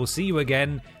there, and we will see you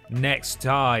again next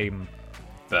time.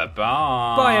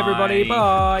 Bye-bye. Bye, everybody.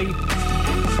 Bye.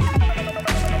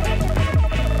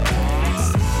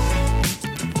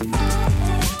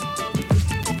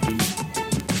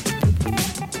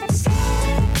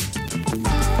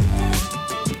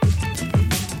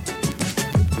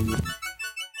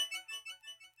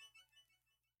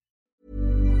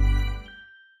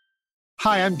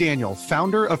 Hi, I'm Daniel,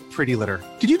 founder of Pretty Litter.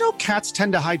 Did you know cats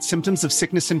tend to hide symptoms of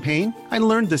sickness and pain? I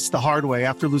learned this the hard way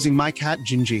after losing my cat,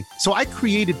 Gingy. So I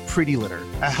created Pretty Litter,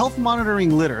 a health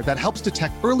monitoring litter that helps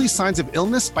detect early signs of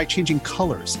illness by changing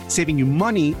colors, saving you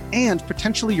money and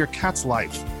potentially your cat's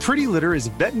life. Pretty Litter is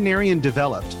veterinarian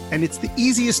developed, and it's the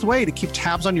easiest way to keep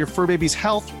tabs on your fur baby's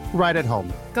health right at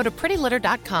home. Go to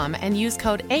prettylitter.com and use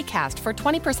code ACAST for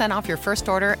 20% off your first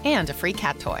order and a free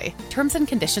cat toy. Terms and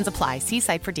conditions apply. See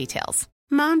site for details.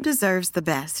 Mom deserves the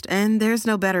best, and there's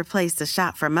no better place to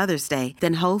shop for Mother's Day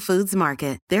than Whole Foods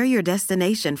Market. They're your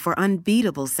destination for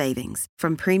unbeatable savings,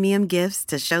 from premium gifts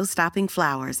to show-stopping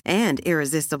flowers and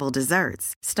irresistible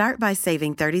desserts. Start by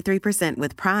saving 33%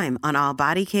 with Prime on all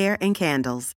body care and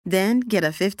candles. Then get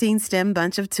a 15-stem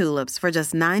bunch of tulips for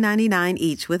just $9.99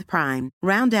 each with Prime.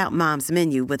 Round out Mom's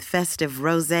menu with festive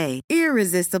rosé,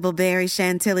 irresistible berry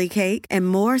chantilly cake, and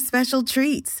more special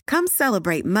treats. Come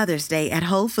celebrate Mother's Day at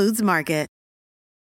Whole Foods Market.